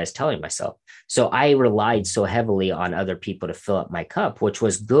stories that I was telling myself. So I relied so heavily on other people to fill up my cup, which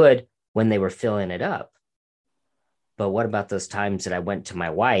was good when they were filling it up. But what about those times that I went to my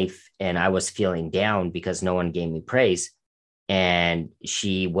wife and I was feeling down because no one gave me praise, and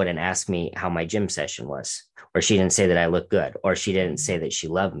she wouldn't ask me how my gym session was, or she didn't say that I looked good, or she didn't say that she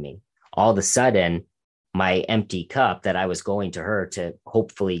loved me? All of a sudden, my empty cup that I was going to her to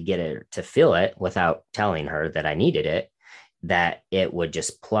hopefully get her to fill it without telling her that I needed it, that it would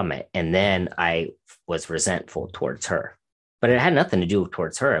just plummet. And then I was resentful towards her. But it had nothing to do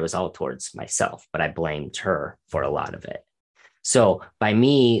towards her. It was all towards myself, but I blamed her for a lot of it. So by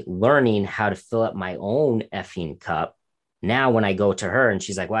me learning how to fill up my own effing cup, now when I go to her and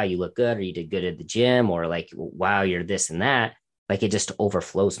she's like, wow, you look good, or you did good at the gym, or like, wow, you're this and that, like it just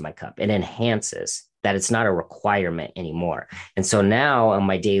overflows my cup. It enhances that. It's not a requirement anymore. And so now in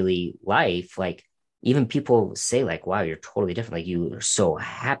my daily life, like even people say like, wow, you're totally different. Like you are so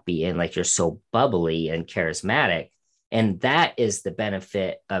happy and like you're so bubbly and charismatic. And that is the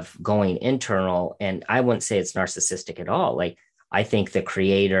benefit of going internal. And I wouldn't say it's narcissistic at all. Like, I think the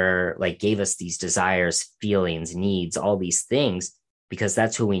creator like gave us these desires, feelings, needs, all these things, because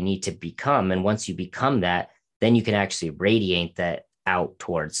that's who we need to become. And once you become that, then you can actually radiate that out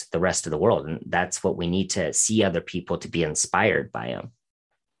towards the rest of the world. And that's what we need to see other people to be inspired by them.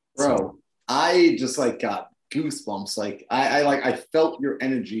 Bro, so, I just like got goosebumps. Like I felt your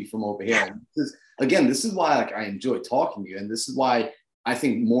energy from over here. This is why like I enjoy talking to you, and this is why I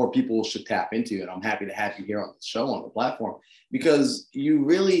think more people should tap into you. And I'm happy to have you here on the show, on the platform, because you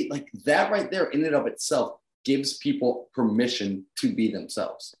really like that right there in and of itself gives people permission to be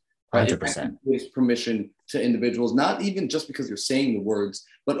themselves. right? 100%. It gives permission to individuals, not even just because you're saying the words,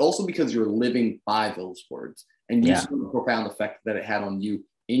 but also because you're living by those words. And you saw the profound effect that it had on you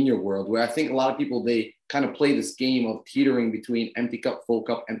in your world, where I think a lot of people, they kind of play this game of teetering between empty cup, full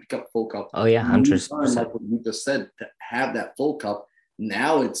cup, empty cup, full cup. Oh yeah, 100%. Like what you just said, to have that full cup,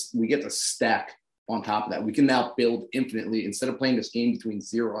 now we get to stack on top of that. We can now build infinitely. Instead of playing this game between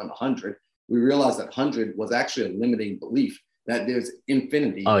 0 and 100, we realized that 100 was actually a limiting belief, that there's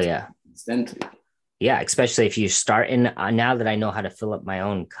infinity. Oh yeah. Extend to. Yeah, especially if you start, and now that I know how to fill up my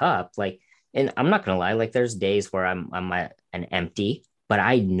own cup, like, and I'm not gonna lie, like there's days where I'm an empty, but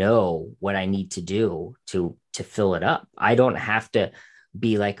I know what I need to do to fill it up. I don't have to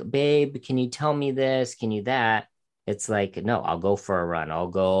be like, babe, can you tell me this? Can you that? It's like, no, I'll go for a run. I'll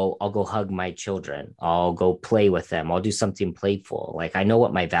go hug my children. I'll go play with them. I'll do something playful. Like I know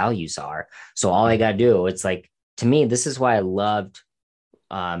what my values are. So all I gotta do, it's like, to me, this is why I loved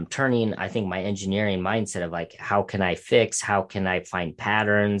turning, I think, my engineering mindset of like, how can I find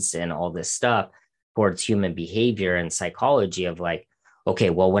patterns and all this stuff towards human behavior and psychology of like,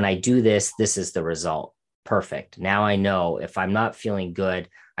 okay, well, when I do this, this is the result. Perfect. Now I know if I'm not feeling good,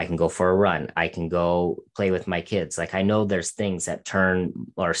 I can go for a run. I can go play with my kids. Like I know there's things that turn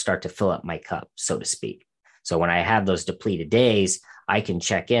or start to fill up my cup, so to speak. So when I have those depleted days, I can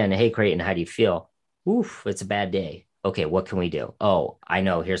check in. Hey, Creighton, how do you feel? Oof, it's a bad day. Okay, what can we do? Oh, I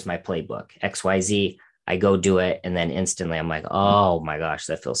know. Here's my playbook. XYZ. I go do it. And then instantly I'm like, oh my gosh,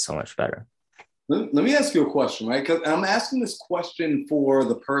 that feels so much better. Let me ask you a question, right? Because I'm asking this question for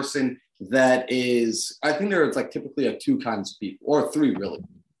the person that is, I think there's like typically two kinds of people, or three really,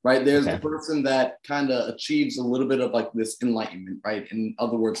 right? There's the person that kind of achieves a little bit of like this enlightenment, right? In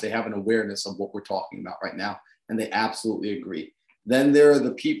other words, they have an awareness of what we're talking about right now, and they absolutely agree. Then there are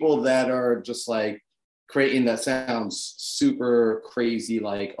the people that are just like creating that sounds super crazy,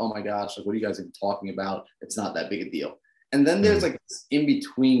 like, oh my gosh, like what are you guys even talking about? It's not that big a deal. And then there's like this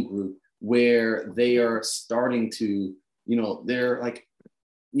in-between group where they are starting to, they're like,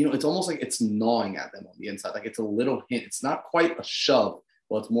 it's almost like it's gnawing at them on the inside. Like it's a little hint. It's not quite a shove,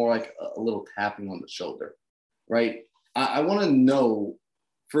 but it's more like a little tapping on the shoulder, right? I want to know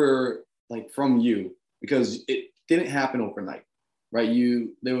from you, because it didn't happen overnight, right?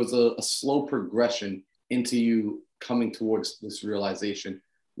 There was a slow progression into you coming towards this realization.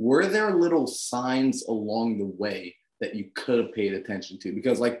 Were there little signs along the way that you could have paid attention to?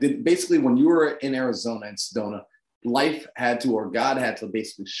 Because basically when you were in Arizona and Sedona, life had to, or God had to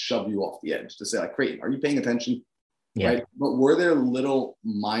basically shove you off the edge to say like, Creighton, are you paying attention? Yeah. Right. But were there little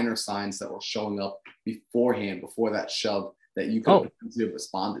minor signs that were showing up beforehand, before that shove, that you could have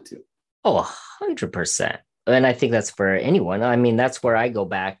responded to? Oh, 100%. And I think that's for anyone. I mean, that's where I go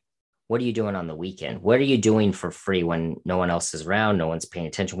back. What are you doing on the weekend? What are you doing for free when no one else is around? No one's paying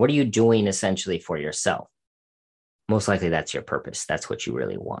attention. What are you doing essentially for yourself? Most likely that's your purpose. That's what you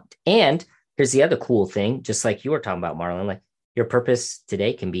really want. And here's the other cool thing, just like you were talking about, Marlon, like your purpose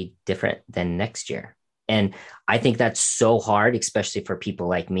today can be different than next year. And I think that's so hard, especially for people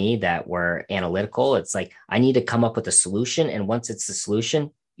like me that were analytical. It's like, I need to come up with a solution. And once it's the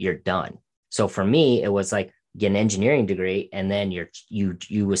solution, you're done. So for me, it was like, get an engineering degree, and then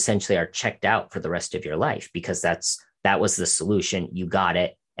you essentially are checked out for the rest of your life, because that was the solution. You got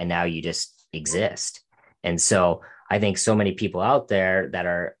it. And now you just exist. And so I think so many people out there that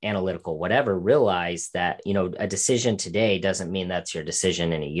are analytical, whatever, realize that, a decision today doesn't mean that's your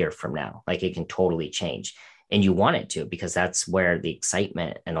decision in a year from now. Like it can totally change, and you want it to, because that's where the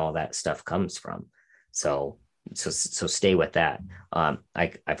excitement and all that stuff comes from. So stay with that.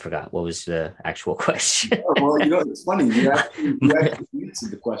 I forgot, what was the actual question? Well, it's funny. You actually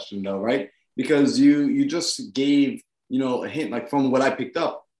answered the question though, right? Because you just gave, a hint, like from what I picked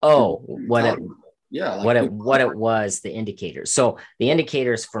up. Oh, what it was, the indicators. So the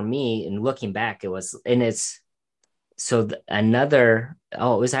indicators for me, and looking back, it was, and it's, so it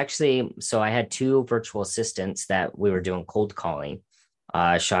was actually, so I had two virtual assistants that we were doing cold calling.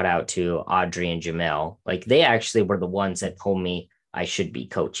 Shout out to Audrey and Jamel. Like they actually were the ones that told me I should be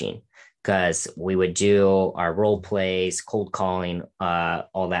coaching, because we would do our role plays, cold calling,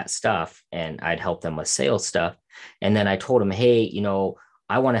 all that stuff. And I'd help them with sales stuff. And then I told them, hey,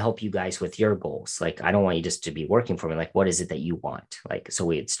 I want to help you guys with your goals. Like, I don't want you just to be working for me. Like, what is it that you want? Like, so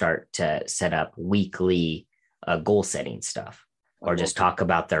we'd start to set up weekly goal setting stuff, or just talk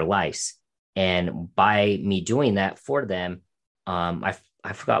about their lives. And by me doing that for them, I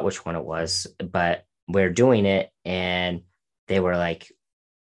forgot which one it was, but we're doing it, and they were like,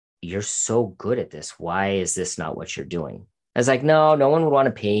 you're so good at this. Why is this not what you're doing? I was like, no one would want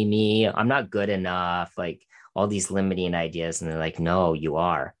to pay me. I'm not good enough. Like all these limiting ideas. And they're like, no, you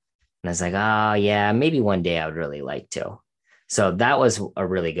are. And I was like, oh yeah, maybe one day I would really like to. So that was a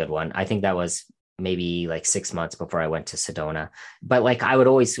really good one. I think that was maybe like 6 months before I went to Sedona. But like I would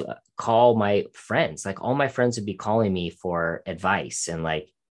always call my friends, like all my friends would be calling me for advice and like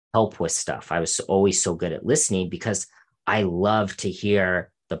help with stuff. I was always so good at listening because I love to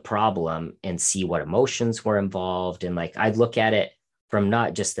hear the problem and see what emotions were involved. And like I'd look at it from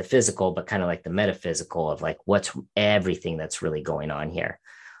not just the physical, but kind of like the metaphysical of like what's everything that's really going on here.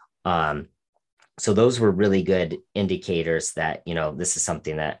 Um, so those were really good indicators that, this is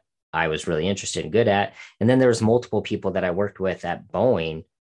something that I was really interested and good at. And then there was multiple people that I worked with at Boeing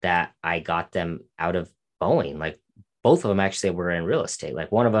that I got them out of Boeing. Like both of them actually were in real estate.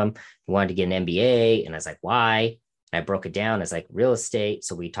 Like one of them wanted to get an MBA, and I was like, why? And I broke it down as like real estate.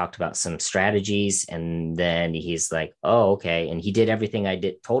 So we talked about some strategies, and then he's like, oh, okay. And he did everything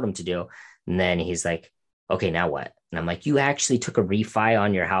told him to do. And then he's like, okay, now what? And I'm like, you actually took a refi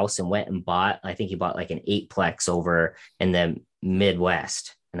on your house and went and I think he bought like an 8-plex over in the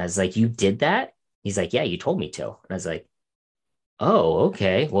Midwest. And I was like, you did that? He's like, yeah, you told me to. And I was like, oh,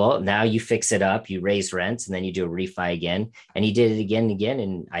 okay. Well, now you fix it up, you raise rents, and then you do a refi again. And he did it again and again.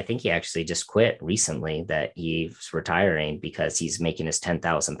 And I think he actually just quit recently, that he's retiring because he's making his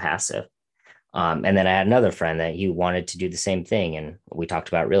 10,000 passive. And then I had another friend that he wanted to do the same thing. And we talked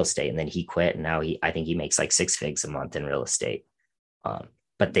about real estate, and then he quit. And now I think he makes like 6 figs a month in real estate.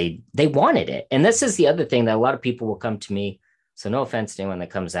 But they wanted it. And this is the other thing that a lot of people will come to me. So no offense to anyone that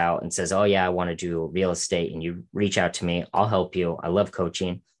comes out and says, oh yeah, I want to do real estate, and you reach out to me, I'll help you. I love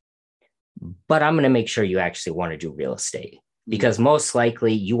coaching, but I'm going to make sure you actually want to do real estate, because most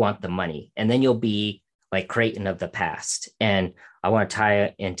likely you want the money, and then you'll be like Creighton of the past. And I want to tie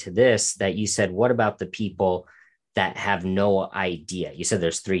it into this, that you said, what about the people that have no idea? You said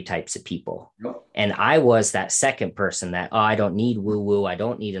there's 3 types of people. Yep. And I was that second person that, oh, I don't need woo-woo. I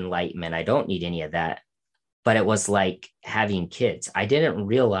don't need enlightenment. I don't need any of that. But it was like having kids. I didn't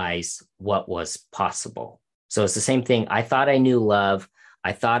realize what was possible. So it's the same thing. I thought I knew love.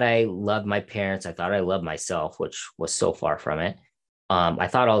 I thought I loved my parents. I thought I loved myself, which was so far from it. I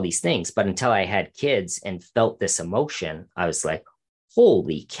thought all these things, but until I had kids and felt this emotion, I was like,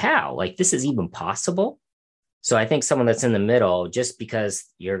 holy cow, like this is even possible. So I think someone that's in the middle, just because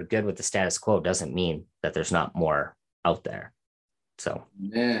you're good with the status quo doesn't mean that there's not more out there. So,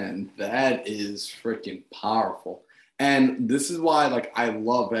 man, that is freaking powerful. And this is why, like, I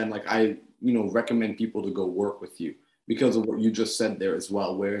love and like I, recommend people to go work with you because of what you just said there as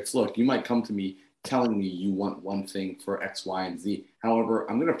well, where it's, look, you might come to me telling me you want one thing for X, Y, and Z. However,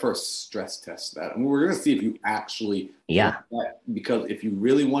 I'm going to first stress test that. And we're going to see if you actually, because if you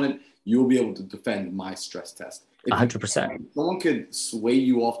really want it, you'll be able to defend my stress test. If 100%. If someone could sway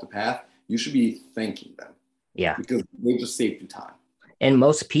you off the path, you should be thanking them. Yeah. Because they just saved you time. And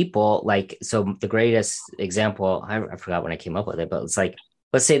most people, like, so the greatest example, I forgot when I came up with it, but it's like,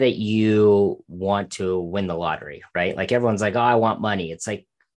 let's say that you want to win the lottery, right? Like everyone's like, oh, I want money. It's like,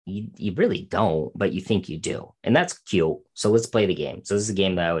 you really don't, but you think you do. And that's cute. So let's play the game. So this is a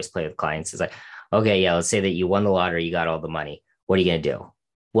game that I always play with clients. It's like, okay, yeah, let's say that you won the lottery, you got all the money. What are you going to do?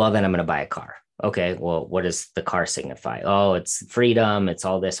 Well, then I'm going to buy a car. Okay, well, what does the car signify? Oh, it's freedom. It's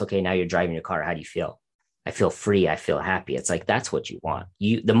all this. Okay, now you're driving your car. How do you feel? I feel free. I feel happy. It's like, that's what you want.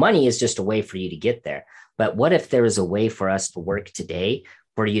 The money is just a way for you to get there. But what if there is a way for us to work today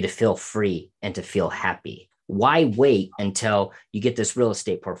for you to feel free and to feel happy? Why wait until you get this real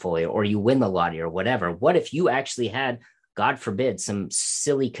estate portfolio or you win the lottery or whatever? What if you actually had, God forbid, some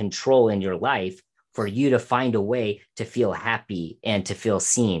silly control in your life for you to find a way to feel happy and to feel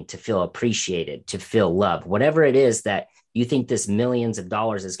seen, to feel appreciated, to feel loved, whatever it is that you think this millions of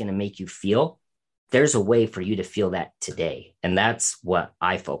dollars is going to make you feel? There's a way for you to feel that today. And that's what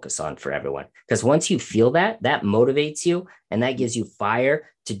I focus on for everyone. Because once you feel that, that motivates you and that gives you fire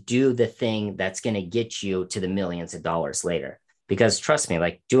to do the thing that's going to get you to the millions of dollars later. Because trust me,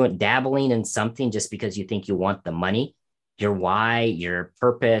 like dabbling in something just because you think you want the money, your why, your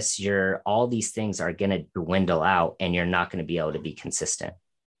purpose, all these things are going to dwindle out and you're not going to be able to be consistent.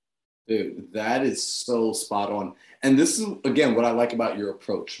 Dude, that is so spot on. And this is, again, what I like about your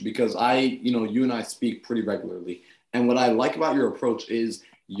approach, because you and I speak pretty regularly. And what I like about your approach is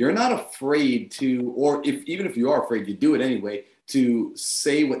you're not afraid to, or even if you are afraid, you do it anyway, to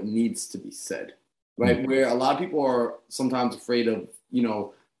say what needs to be said, right? Mm-hmm. Where a lot of people are sometimes afraid of,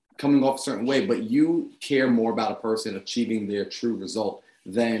 coming off a certain way, but you care more about a person achieving their true result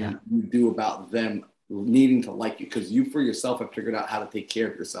than you do about them needing to like you, because you for yourself have figured out how to take care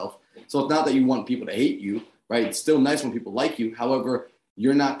of yourself. So it's not that you want people to hate you, right? It's still nice when people like you. However,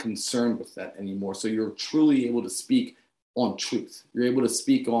 you're not concerned with that anymore. So you're truly able to speak on truth. You're able to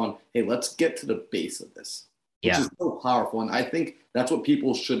speak on, hey, let's get to the base of this, which is so powerful. And I think that's what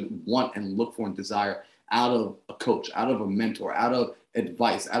people should want and look for and desire out of a coach, out of a mentor, out of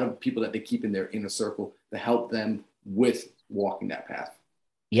advice, out of people that they keep in their inner circle to help them with walking that path.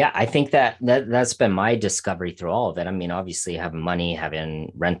 Yeah, I think that's been my discovery through all of it. I mean, obviously having money,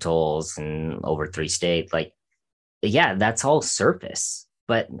 having rentals and over 3 states, like, yeah, that's all surface.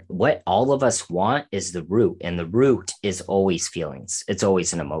 But what all of us want is the root, and the root is always feelings. It's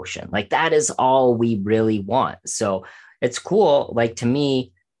always an emotion. Like that is all we really want. So it's cool. Like to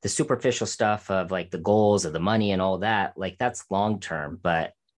me, the superficial stuff of like the goals of the money and all that, like that's long term,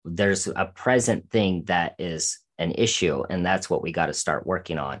 but there's a present thing that is an issue, and that's what we got to start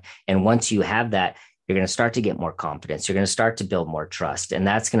working on. And once you have that, you're going to start to get more confidence. You're going to start to build more trust, and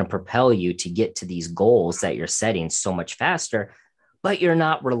that's going to propel you to get to these goals that you're setting so much faster. But you're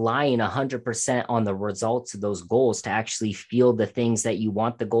not relying 100% on the results of those goals to actually feel the things that you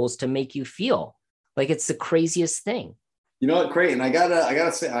want the goals to make you feel. Like it's the craziest thing. You know what, Creighton, I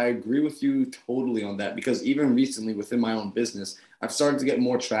gotta say, I agree with you totally on that, because even recently within my own business, I've started to get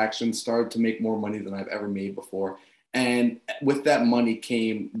more traction, started to make more money than I've ever made before. And with that money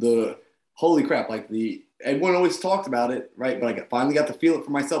came the, holy crap, like everyone always talked about it, right? But I finally got to feel it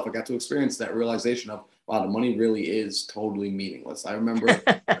for myself. I got to experience that realization of, wow, the money really is totally meaningless. I remember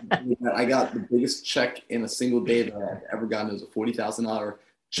I got the biggest check in a single day that I've ever gotten. It was a $40,000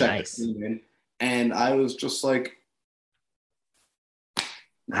 check. Nice. And I was just like,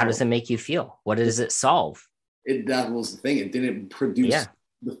 how does it make you feel? What does it solve? That was the thing. It didn't produce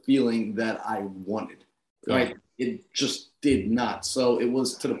the feeling that I wanted, right? It just did not. So it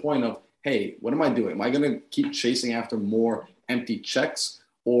was to the point of, hey, what am I doing? Am I going to keep chasing after more empty checks,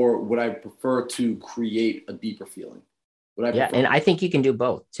 or would I prefer to create a deeper feeling? And I think you can do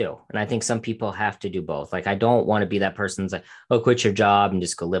both too. And I think some people have to do both. Like, I don't want to be that person that's like, oh, quit your job and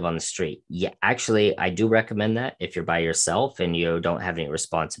just go live on the street. Yeah, actually, I do recommend that if you're by yourself and you don't have any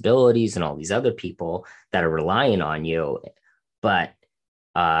responsibilities and all these other people that are relying on you. But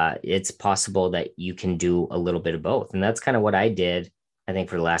it's possible that you can do a little bit of both. And that's kind of what I did, I think,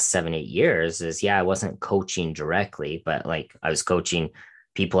 for the last 7-8 years is, I wasn't coaching directly, but like I was coaching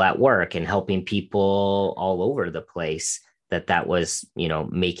people at work and helping people all over the place. That was,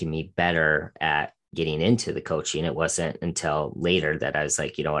 making me better at getting into the coaching. It wasn't until later that I was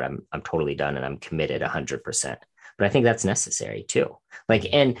like, you know what, I'm totally done and I'm committed 100%. But I think that's necessary too. Like,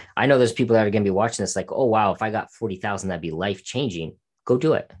 and I know there's people that are going to be watching this like, oh, wow, if I got 40,000, that'd be life-changing. Go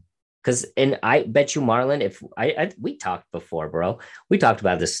do it. And I bet you, Marlon, if we talked before, bro, we talked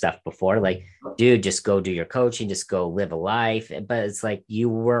about this stuff before, like, dude, just go do your coaching, just go live a life. But it's like, you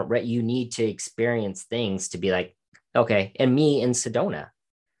weren't ready. You need to experience things to be like, okay. And me in Sedona,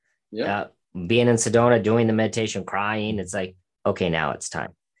 being in Sedona, doing the meditation, crying, it's like, okay, now it's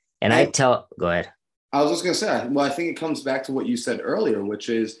time. And go ahead. I was just going to say, well, I think it comes back to what you said earlier, which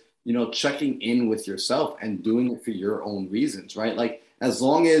is, checking in with yourself and doing it for your own reasons, right? Like, as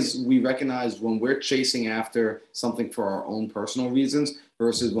long as we recognize when we're chasing after something for our own personal reasons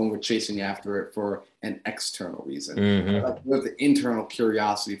versus when we're chasing after it for an external reason. Mm-hmm. Like, there's the internal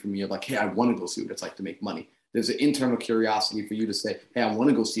curiosity for me of like, hey, I want to go see what it's like to make money. There's an internal curiosity for you to say, hey, I want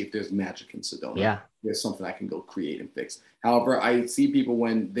to go see if there's magic in Sedona. Yeah. There's something I can go create and fix. However, I see people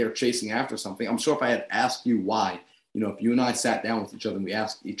when they're chasing after something. I'm sure if I had asked you why, if you and I sat down with each other and we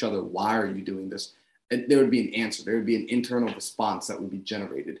asked each other, why are you doing this? There would be an answer. There would be an internal response that would be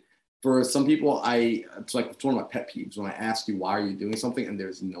generated. For some people, it's one of my pet peeves when I ask you, why are you doing something? And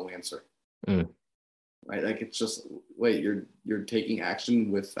there's no answer. Right? Like, it's just, wait, you're taking action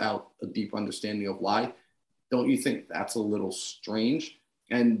without a deep understanding of why. Don't you think that's a little strange?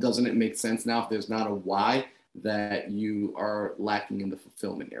 And doesn't it make sense now, if there's not a why, that you are lacking in the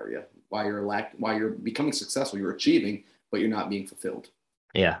fulfillment area? Why you're becoming successful, you're achieving, but you're not being fulfilled.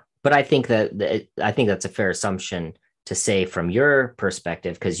 Yeah. But I think that's a fair assumption to say from your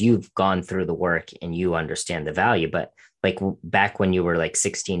perspective, because you've gone through the work and you understand the value. But like back when you were like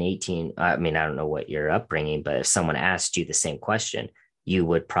 16, 18, I mean, I don't know what your upbringing, but if someone asked you the same question, you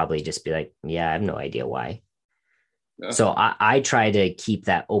would probably just be like, yeah, I have no idea why. Yeah. So I try to keep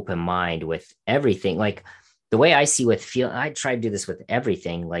that open mind with everything. Like the way I see with feeling, I try to do this with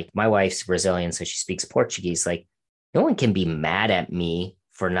everything. Like my wife's Brazilian, so she speaks Portuguese. Like no one can be mad at me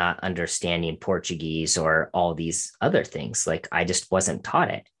for not understanding Portuguese or all these other things. Like I just wasn't taught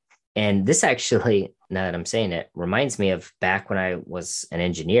it. And this actually, now that I'm saying it, reminds me of back when I was an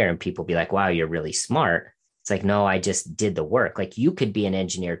engineer and people be like, wow, you're really smart. It's like, no, I just did the work. Like you could be an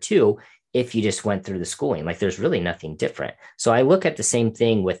engineer too, if you just went through the schooling. Like there's really nothing different. So I look at the same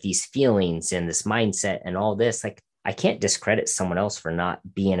thing with these feelings and this mindset and all this. Like I can't discredit someone else for not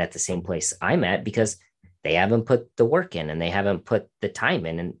being at the same place I'm at because they haven't put the work in and they haven't put the time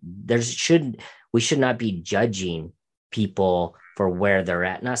in. And we should not be judging people for where they're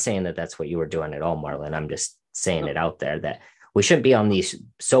at. Not saying that that's what you were doing at all, Marlon. I'm just saying it out there that we shouldn't be on these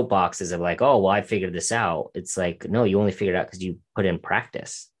soapboxes of like, oh, well, I figured this out. It's like, no, you only figured it out because you put in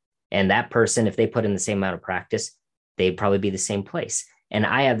practice. And that person, if they put in the same amount of practice, they'd probably be the same place. And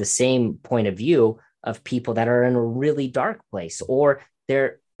I have the same point of view of people that are in a really dark place, or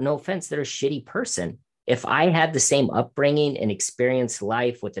they're, no offense, they're a shitty person. If I had the same upbringing and experienced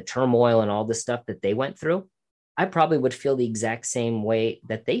life with the turmoil and all the stuff that they went through, I probably would feel the exact same way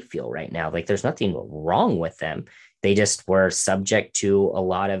that they feel right now. Like there's nothing wrong with them. They just were subject to a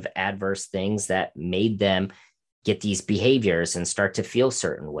lot of adverse things that made them get these behaviors and start to feel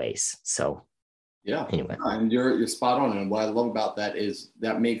certain ways. So yeah, anyway, and you're spot on. And what I love about that is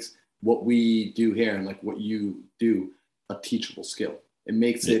that makes what we do here and like what you do a teachable skill. It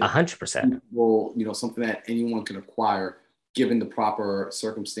makes it 100%. Well, something that anyone can acquire given the proper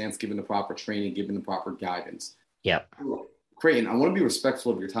circumstance, given the proper training, given the proper guidance. Yeah. Creighton, I want to be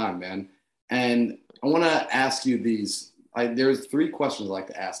respectful of your time, man. And I want to ask you these. There's 3 questions I like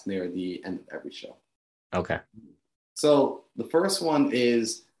to ask near the end of every show. Okay. So the first one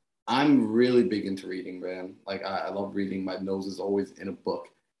is, I'm really big into reading, man. Like I love reading. My nose is always in a book.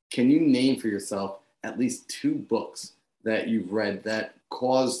 Can you name for yourself at least 2 books that you've read that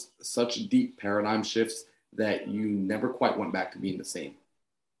caused such deep paradigm shifts that you never quite went back to being the same?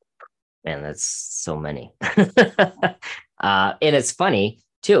 Man, that's so many. And it's funny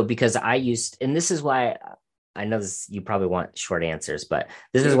too, because and this is why I know this, you probably want short answers, but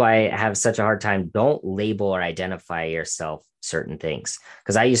this is why I have such a hard time. Don't label or identify yourself certain things.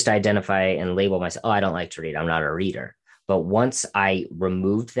 Because I used to identify and label myself, oh, I don't like to read. I'm not a reader. But once I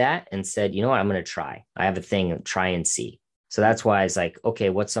removed that and said, you know what, I'm going to try. I have a thing, try and see. So that's why I was like, okay,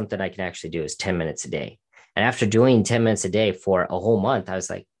 what's something I can actually do is 10 minutes a day. And after doing 10 minutes a day for a whole month, I was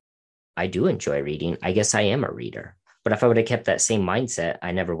like, I do enjoy reading. I guess I am a reader. But if I would have kept that same mindset,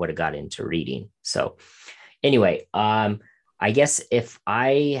 I never would have got into reading. So anyway, I guess if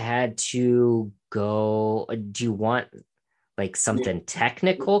I had to go, do you want like something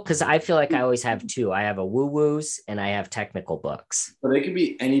technical? Because I feel like I always have 2. I have a woo-woos and I have technical books. But they could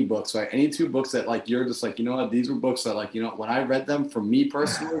be any books, right? Any 2 books that like you're just like, you know what, these were books that like, when I read them, for me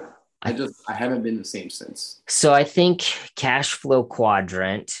personally, I haven't been the same since. So I think Cash Flow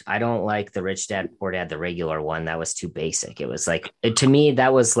Quadrant. I don't like the Rich Dad Poor Dad, the regular one. That was too basic. It was like, to me,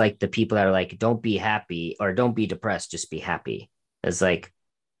 that was like the people that are like, don't be happy or don't be depressed, just be happy. It's like,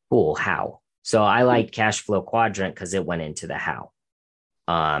 cool, how? So I like Cash Flow Quadrant because it went into the how,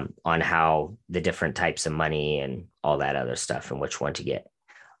 on how the different types of money and all that other stuff and which one to get.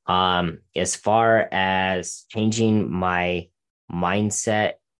 As far as changing my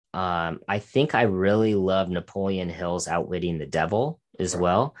mindset, I think I really love Napoleon Hill's Outwitting the Devil as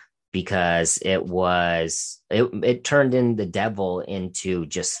well, because it turned in the devil into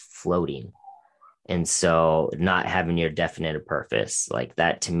just floating. And so not having your definite purpose, like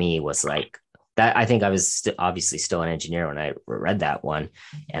that to me was like that. I think I was obviously still an engineer when I read that one.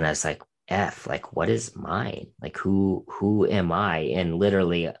 And I was like, like, what is mine? Like, who am I? And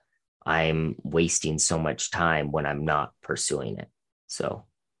literally I'm wasting so much time when I'm not pursuing it. So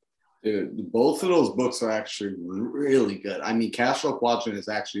dude, both of those books are actually really good. I mean, Cash Flow Quadrant is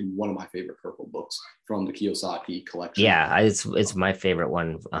actually one of my favorite purple books from the Kiyosaki collection. Yeah, it's my favorite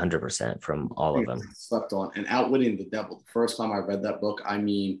one, 100% from all of them. Slept on. And Outwitting the Devil. The first time I read that book, I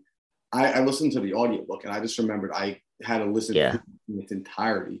mean, I listened to the audiobook and I just remembered I had to listen to it in its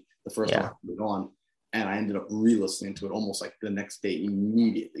entirety the first time I put it on. And I ended up re-listening to it almost like the next day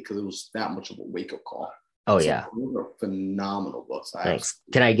immediately because it was that much of a wake-up call. Oh, so yeah. Those are phenomenal books. Thanks.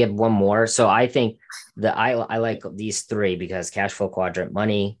 Can I give one more? So I think that I like these 3 because Cash Flow Quadrant,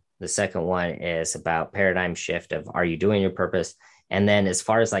 money. The second one is about paradigm shift of, are you doing your purpose? And then as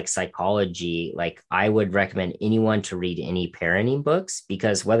far as like psychology, like I would recommend anyone to read any parenting books,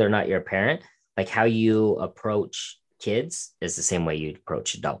 because whether or not you're a parent, like how you approach kids is the same way you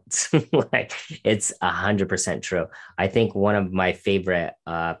approach adults. Like it's 100% true. I think one of my favorite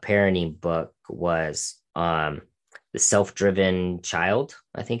parenting book was The Self-Driven Child,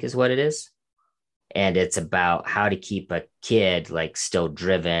 I think is what it is. And it's about how to keep a kid like still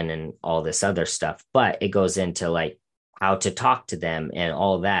driven and all this other stuff, but it goes into like how to talk to them and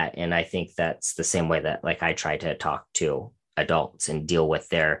all that. And I think that's the same way that like I try to talk to adults and deal with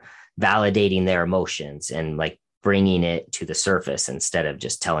their validating their emotions and like bringing it to the surface instead of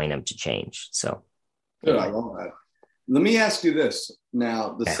just telling them to change. So good, I love that. Let me ask you this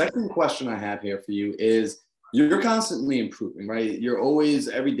now. The second question I have here for you is, you're constantly improving, right? You're always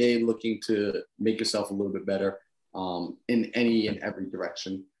every day looking to make yourself a little bit better in any and every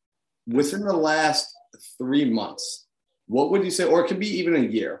direction. Within the last 3 months, what would you say, or it could be even a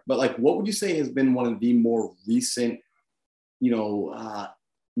year, but like, what would you say has been one of the more recent,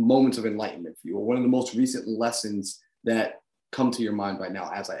 moments of enlightenment for you, or one of the most recent lessons that come to your mind right now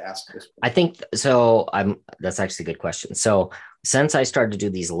as I ask this? I think so. That's actually a good question. So since I started to do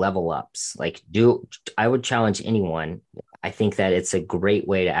these level ups, I would challenge anyone. I think that it's a great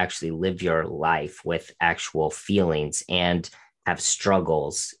way to actually live your life with actual feelings and have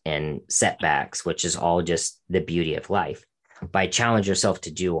struggles and setbacks, which is all just the beauty of life. By challenge yourself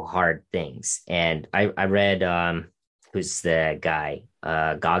to do hard things. And I read who's the guy?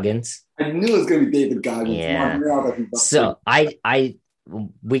 Goggins. I knew it was going to be David Goggins. Yeah. So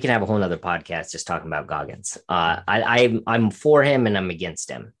we can have a whole nother podcast just talking about Goggins. I'm for him and I'm against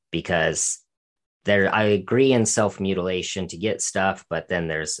him because I agree in self-mutilation to get stuff, but then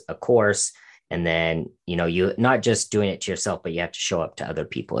there's a course, and then you not just doing it to yourself, but you have to show up to other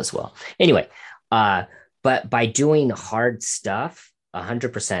people as well. Anyway, but by doing hard stuff,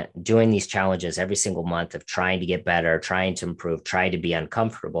 100% doing these challenges every single month of trying to get better, trying to improve, trying to be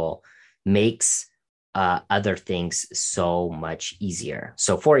uncomfortable makes other things so much easier.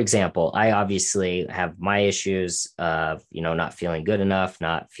 So for example, I obviously have my issues of, not feeling good enough,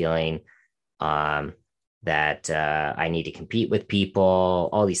 not feeling that I need to compete with people,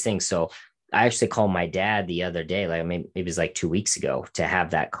 all these things. So I actually called my dad the other day, like maybe it was like 2 weeks ago, to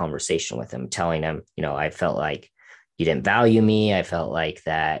have that conversation with him, telling him, I felt like he didn't value me. I felt like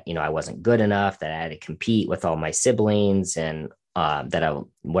that, I wasn't good enough, that I had to compete with all my siblings, and that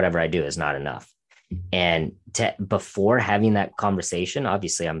whatever I do is not enough. And before having that conversation,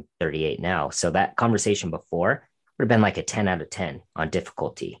 obviously I'm 38 now. So that conversation before would have been like a 10 out of 10 on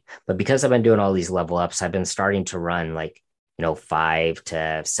difficulty. But because I've been doing all these level ups, I've been starting to run 5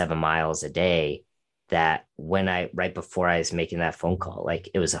 to 7 miles a day, that right before I was making that phone call,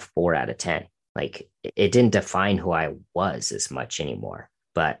 it was a 4 out of 10. It didn't define who I was as much anymore.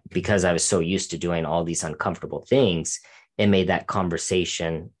 But because I was so used to doing all these uncomfortable things, it made that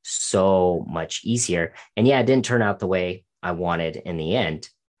conversation so much easier. And yeah, it didn't turn out the way I wanted in the end,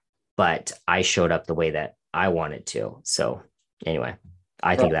 but I showed up the way that I wanted to. So anyway,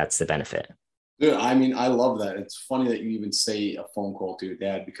 I think that's the benefit. Dude, I mean, I love that. It's funny that you even say a phone call to your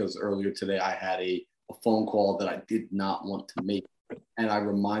dad, because earlier today I had a phone call that I did not want to make. And I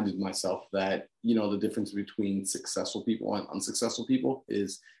reminded myself that, the difference between successful people and unsuccessful people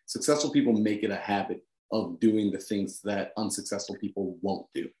is successful people make it a habit of doing the things that unsuccessful people won't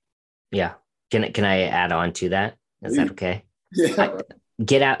do. Yeah. Can I add on to that? Is that okay? Yeah.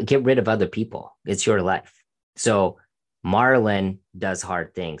 Get rid of other people. It's your life. So Marlon does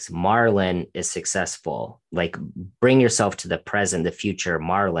hard things. Marlon is successful. Bring yourself to the present, the future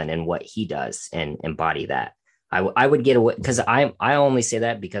Marlon, and what he does, and embody that. I would get away, because I only say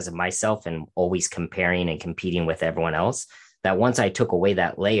that because of myself and always comparing and competing with everyone else, that once I took away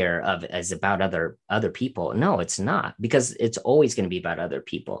that layer of as about other people, no, it's not, because it's always going to be about other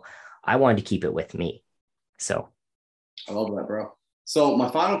people. I wanted to keep it with me. So I love that, bro. So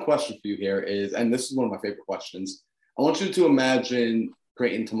my final question for you here is, and this is one of my favorite questions, I want you to imagine,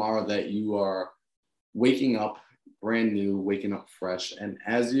 Creighton, tomorrow that you are waking up brand new, waking up fresh. And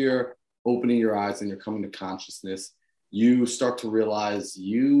as you're opening your eyes and you're coming to consciousness, you start to realize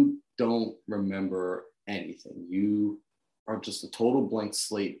you don't remember anything. You are just a total blank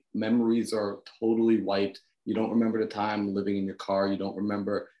slate. Memories are totally wiped. You don't remember the time living in your car. You don't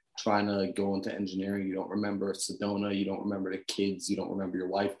remember trying to go into engineering. You don't remember Sedona. You don't remember the kids. You don't remember your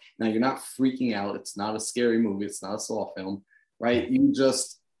wife. Now, you're not freaking out. It's not a scary movie. It's not a Saw film, right? You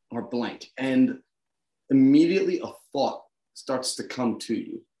just are blank. And immediately a thought starts to come to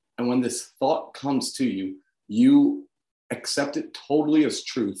you. And when this thought comes to you, you accept it totally as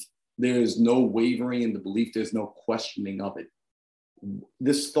truth. There is no wavering in the belief. There's no questioning of it.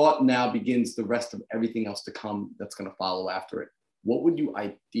 This thought now begins the rest of everything else to come that's going to follow after it. What would you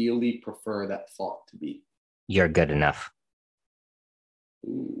ideally prefer that thought to be? You're good enough.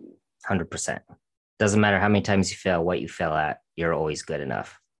 Ooh. 100%. Doesn't matter how many times you fail, what you fail at, you're always good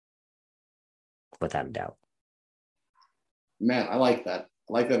enough. Without a doubt. Man, I like that.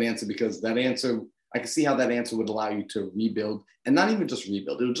 I like that answer, because that answer, I can see how that answer would allow you to rebuild, and not even just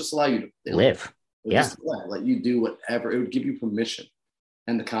rebuild. It would just allow you to live. Yeah. Let you do whatever. It would give you permission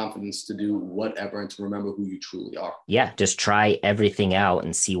and the confidence to do whatever and to remember who you truly are. Yeah. Just try everything out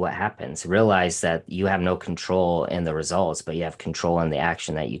and see what happens. Realize that you have no control in the results, but you have control in the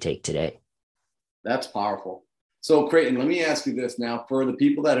action that you take today. That's powerful. So Creighton, let me ask you this now for the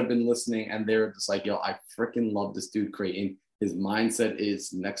people that have been listening and they're just like, yo, I freaking love this dude, Creighton. His mindset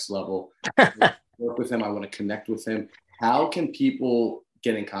is next level. Work with him. I want to connect with him. How can people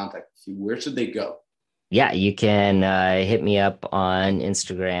get in contact with you? Where should they go? Yeah, you can hit me up on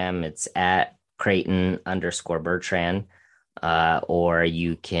Instagram. It's at Creighton_Bertrand. Or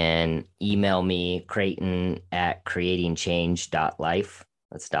you can email me, Creighton at creatingchange.life.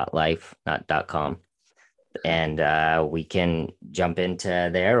 That's .life, not .com. And we can jump into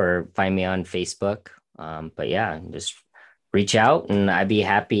there or find me on Facebook. But yeah, just reach out and I'd be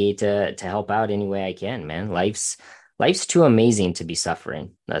happy to help out any way I can, man. Life's too amazing to be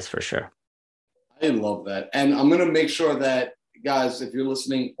suffering. That's for sure. I love that. And I'm going to make sure that, guys, if you're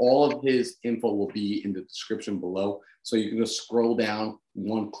listening, all of his info will be in the description below. So you can just scroll down,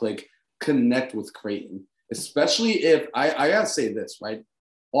 one click, connect with Creighton, especially if I got to say this, right?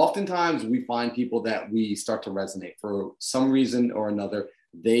 Oftentimes we find people that we start to resonate for some reason or another.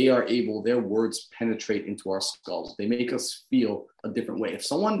 Their words penetrate into our skulls. They make us feel a different way. If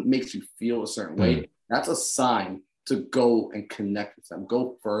someone makes you feel a certain way, that's a sign to go and connect with them,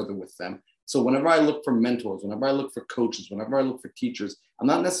 go further with them. So whenever I look for mentors, whenever I look for coaches, whenever I look for teachers, I'm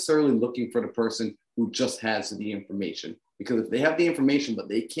not necessarily looking for the person who just has the information. Because if they have the information, but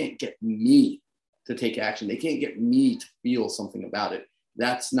they can't get me to take action, they can't get me to feel something about it,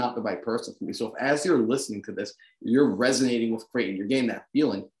 that's not the right person for me. So if, as you're listening to this, you're resonating with Creighton, you're getting that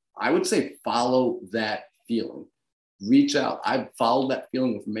feeling, I would say follow that feeling. Reach out. I've followed that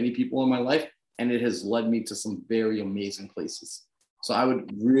feeling with many people in my life, and it has led me to some very amazing places. So I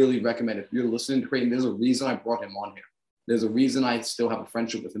would really recommend, if you're listening to Creighton, there's a reason I brought him on here. There's a reason I still have a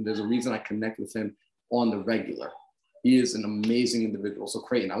friendship with him. There's a reason I connect with him on the regular. He is an amazing individual. So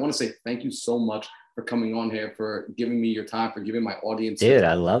Creighton, I want to say thank you so much for coming on here, for giving me your time, for giving my audience. Dude,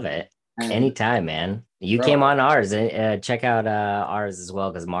 I love it. And anytime, man. You came on ours. Check out ours as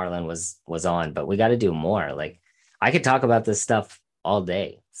well, because Marlon was on. But we got to do more. Like, I could talk about this stuff all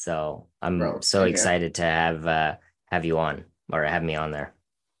day. So I'm so excited to have you on, or have me on there.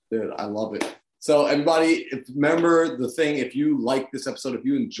 Dude, I love it. So everybody, remember the thing, if you like this episode, if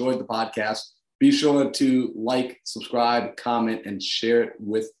you enjoyed the podcast, be sure to like, subscribe, comment, and share it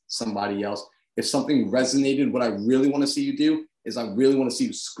with somebody else. If something resonated, what I really want to see you do is I really want to see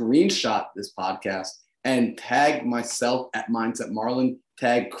you screenshot this podcast and tag myself at Mindset Marlon,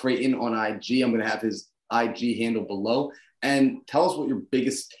 tag Creighton on IG. I'm going to have his IG handle below, and tell us what your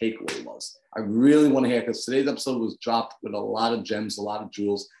biggest takeaway was. I really want to hear, because today's episode was dropped with a lot of gems, a lot of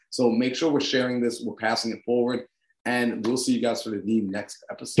jewels. So make sure we're sharing this, we're passing it forward, and we'll see you guys for the next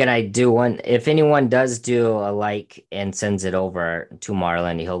episode. Can I do one? If anyone does do a like and sends it over to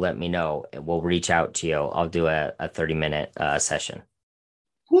Marlon, he'll let me know. We'll reach out to you. I'll do a 30-minute session.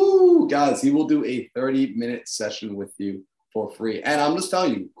 Woo, guys, he will do a 30-minute session with you for free. And I'm just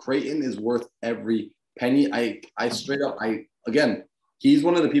telling you, Creighton is worth every penny. I straight up, again, he's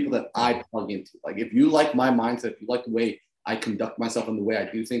one of the people that I plug into. Like, if you like my mindset, if you like the way I conduct myself and the way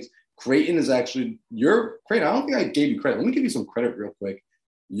I do things, Creighton is actually, Creighton, I don't think I gave you credit. Let me give you some credit real quick.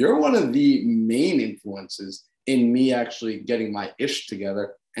 You're one of the main influences in me actually getting my ish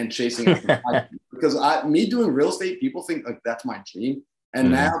together and chasing after my dream. Because me doing real estate, people think like that's my dream.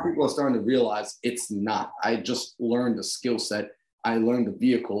 And now people are starting to realize it's not. I just learned a skill set. I learned a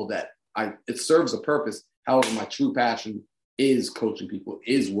vehicle that it serves a purpose. However, my true passion is coaching people,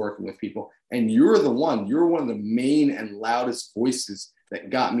 is working with people. And you're one of the main and loudest voices that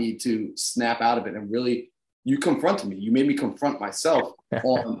got me to snap out of it. And really, you confronted me. You made me confront myself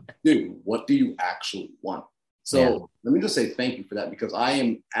on, dude, what do you actually want? So let me just say thank you for that, because I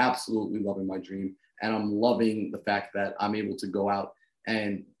am absolutely loving my dream. And I'm loving the fact that I'm able to go out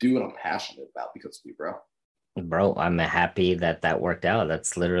and do what I'm passionate about because of you, bro. Bro, I'm happy that worked out.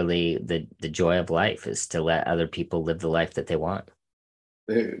 That's literally the joy of life, is to let other people live the life that they want.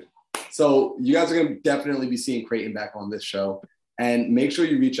 Dude. So you guys are going to definitely be seeing Creighton back on this show. And make sure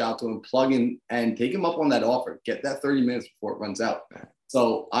you reach out to him, plug in, and take him up on that offer. Get that 30 minutes before it runs out.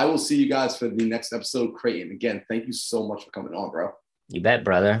 So I will see you guys for the next episode. Creighton, again, thank you so much for coming on, bro. You bet,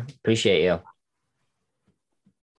 brother. Appreciate you.